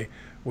say.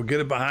 We'll get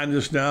it behind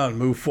us now and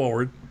move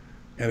forward,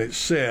 and it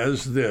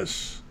says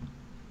this.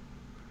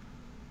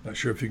 Not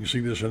sure if you can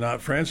see this or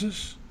not,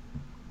 Francis.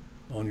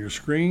 On your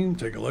screen,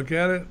 take a look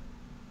at it.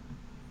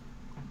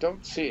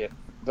 Don't see it,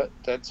 but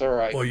that's all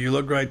right. Well, you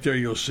look right there,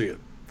 you'll see it.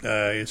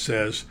 It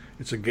says,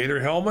 it's a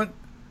Gator helmet.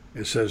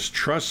 It says,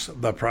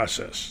 trust the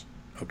process.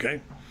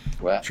 Okay?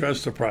 Well,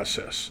 trust the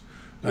process.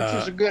 Which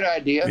is a good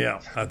idea.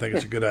 Yeah, I think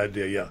it's a good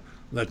idea, yeah.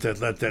 Let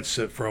that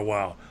sit for a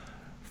while.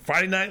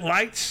 Friday Night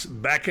Lights,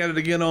 back at it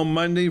again on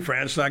Monday.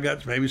 Francis and I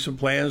got maybe some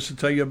plans to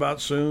tell you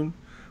about soon,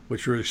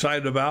 which we're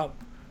excited about.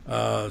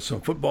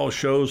 Some football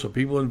shows, some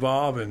people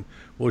involved, and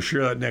we'll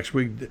share that next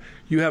week.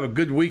 You have a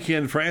good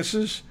weekend,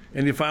 Francis.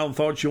 Any final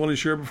thoughts you want to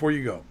share before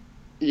you go?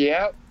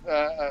 Yeah,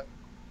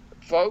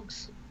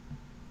 folks,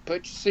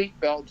 put your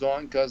seatbelts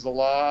on because a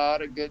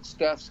lot of good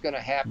stuff's going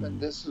to happen.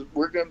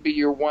 We're going to be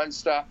your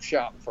one-stop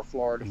shop for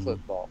Florida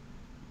football.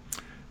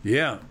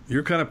 Yeah,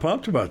 you're kind of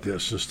pumped about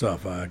this and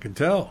stuff. I can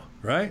tell,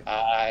 right?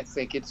 I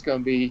think it's going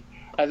to be.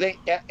 I think,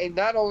 and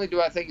not only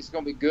do I think it's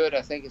going to be good,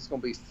 I think it's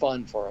going to be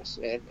fun for us.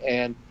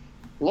 And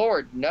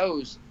Lord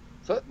knows,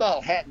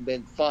 football hadn't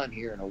been fun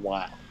here in a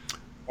while.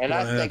 And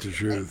I think that's the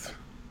truth.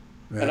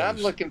 And I'm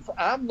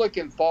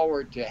looking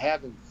forward to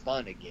having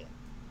fun again.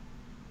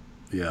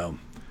 Yeah.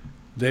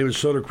 David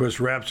Soderquist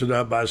wraps it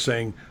up by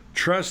saying,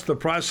 "Trust the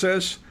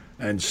process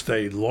and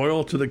stay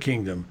loyal to the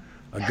kingdom."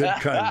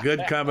 A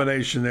good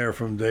combination there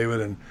from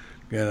David, and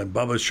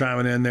Bubba's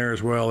chiming in there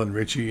as well, and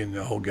Richie and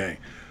the whole gang.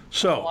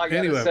 So all I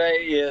anyway, gotta say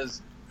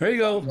is, there you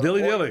go,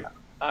 dilly.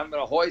 I'm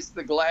going to hoist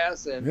the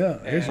glass and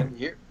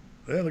here.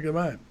 Yeah, look at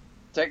mine.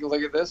 Take a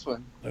look at this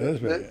one.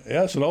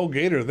 It's an old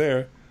gator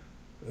there.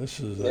 This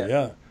is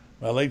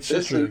my late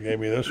sister gave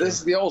me this one. This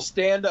is the old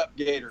stand-up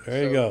gator.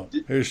 There you go.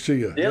 Here's to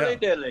you.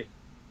 Dilly.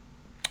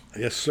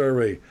 Yes,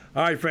 sir.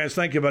 All right, Franz.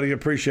 Thank you, buddy.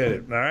 Appreciate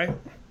it. All right.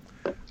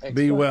 Thanks,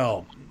 Be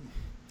well.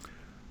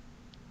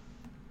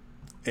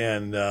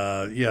 And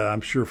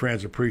I'm sure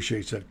Franz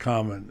appreciates that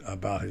comment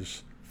about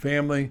his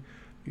family.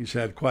 He's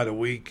had quite a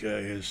week.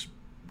 His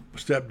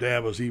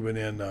stepdad was even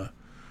in the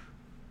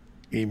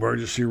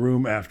emergency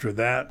room after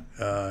that.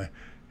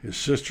 His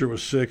sister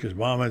was sick. His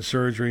mom had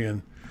surgery,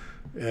 and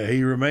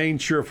he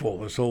remained cheerful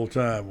this whole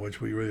time, which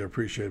we really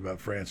appreciate about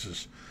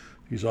Francis.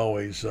 He's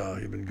always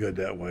he's been good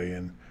that way,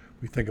 and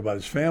we think about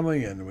his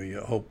family, and we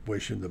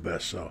wish him the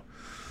best. So,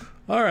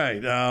 all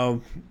right,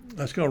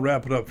 that's going to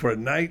wrap it up for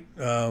tonight.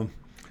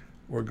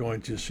 We're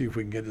going to see if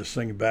we can get this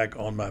thing back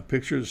on my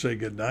picture to say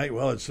good night.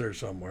 Well, it's there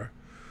somewhere.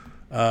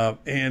 Well,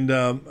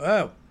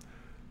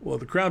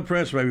 the Crown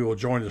Prince maybe will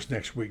join us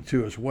next week,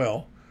 too, as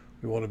well.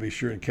 We want to be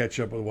sure and catch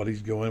up with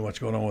what's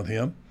going on with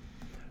him.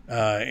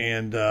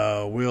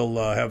 We'll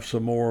have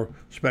some more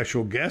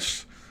special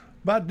guests.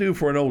 About due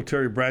for an old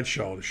Terry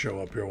Bradshaw to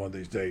show up here one of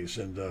these days.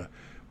 And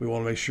we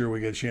want to make sure we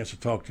get a chance to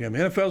talk to him.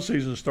 NFL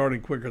season is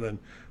starting quicker than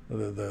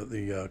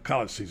the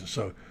college season.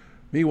 So,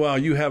 meanwhile,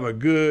 you have a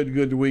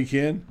good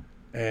weekend.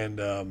 And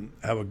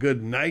have a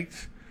good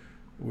night.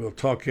 We'll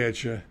talk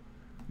at you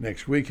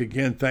next week.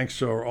 Again, thanks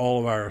to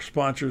all of our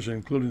sponsors,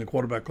 including the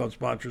Quarterback Club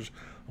sponsors.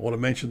 I want to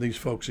mention these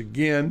folks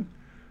again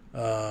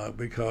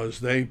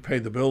because they pay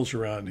the bills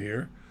around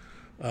here.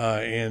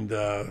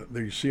 There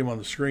you see them on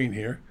the screen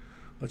here.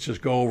 Let's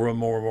just go over them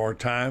more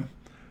time.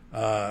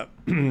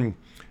 Ocala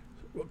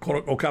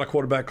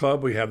Quarterback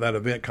Club, we have that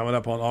event coming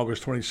up on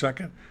August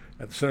 22nd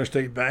at the Center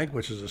State Bank,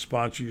 which is a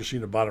sponsor you see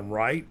in the bottom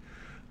right.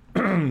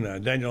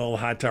 Daniel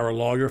Hightower,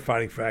 lawyer,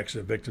 fighting for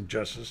accident victim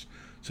justice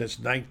since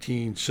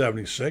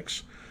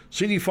 1976.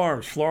 CD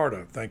Farms,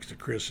 Florida, thanks to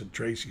Chris and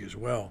Tracy as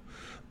well.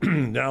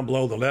 Down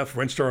below the left,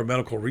 Rinstar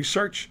Medical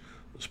Research,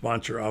 the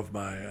sponsor of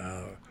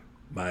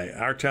my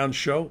Our Town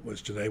show,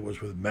 which today was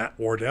with Matt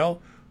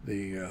Wardell,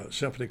 the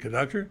symphony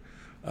conductor.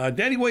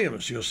 Danny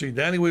Williams, you'll see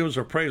Danny Williams'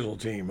 appraisal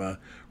team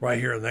right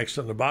here next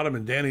on the bottom.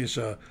 And Danny's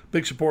a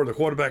big supporter of the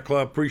Quarterback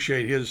Club.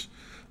 Appreciate his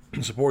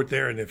support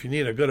there. And if you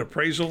need a good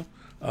appraisal,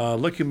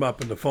 look him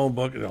up in the phone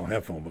book. They don't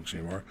have phone books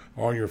anymore.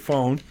 Or on your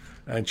phone.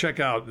 And check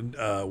out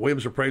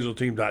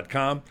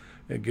WilliamsAppraisalTeam.com.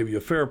 It'll give you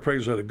a fair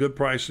appraisal at a good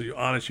price, so you're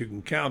honest, you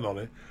can count on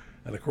it.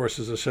 And, of course,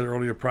 as I said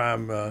earlier,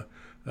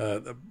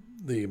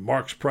 the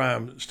Mark's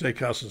Prime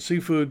Steakhouse and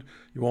Seafood.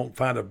 You won't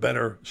find a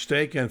better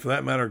steak and, for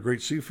that matter,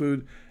 great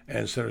seafood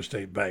and Center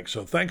State Bank.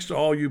 So thanks to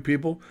all you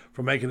people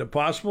for making it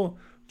possible.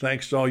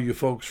 Thanks to all you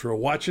folks for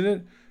watching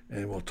it.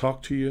 And we'll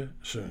talk to you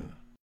soon.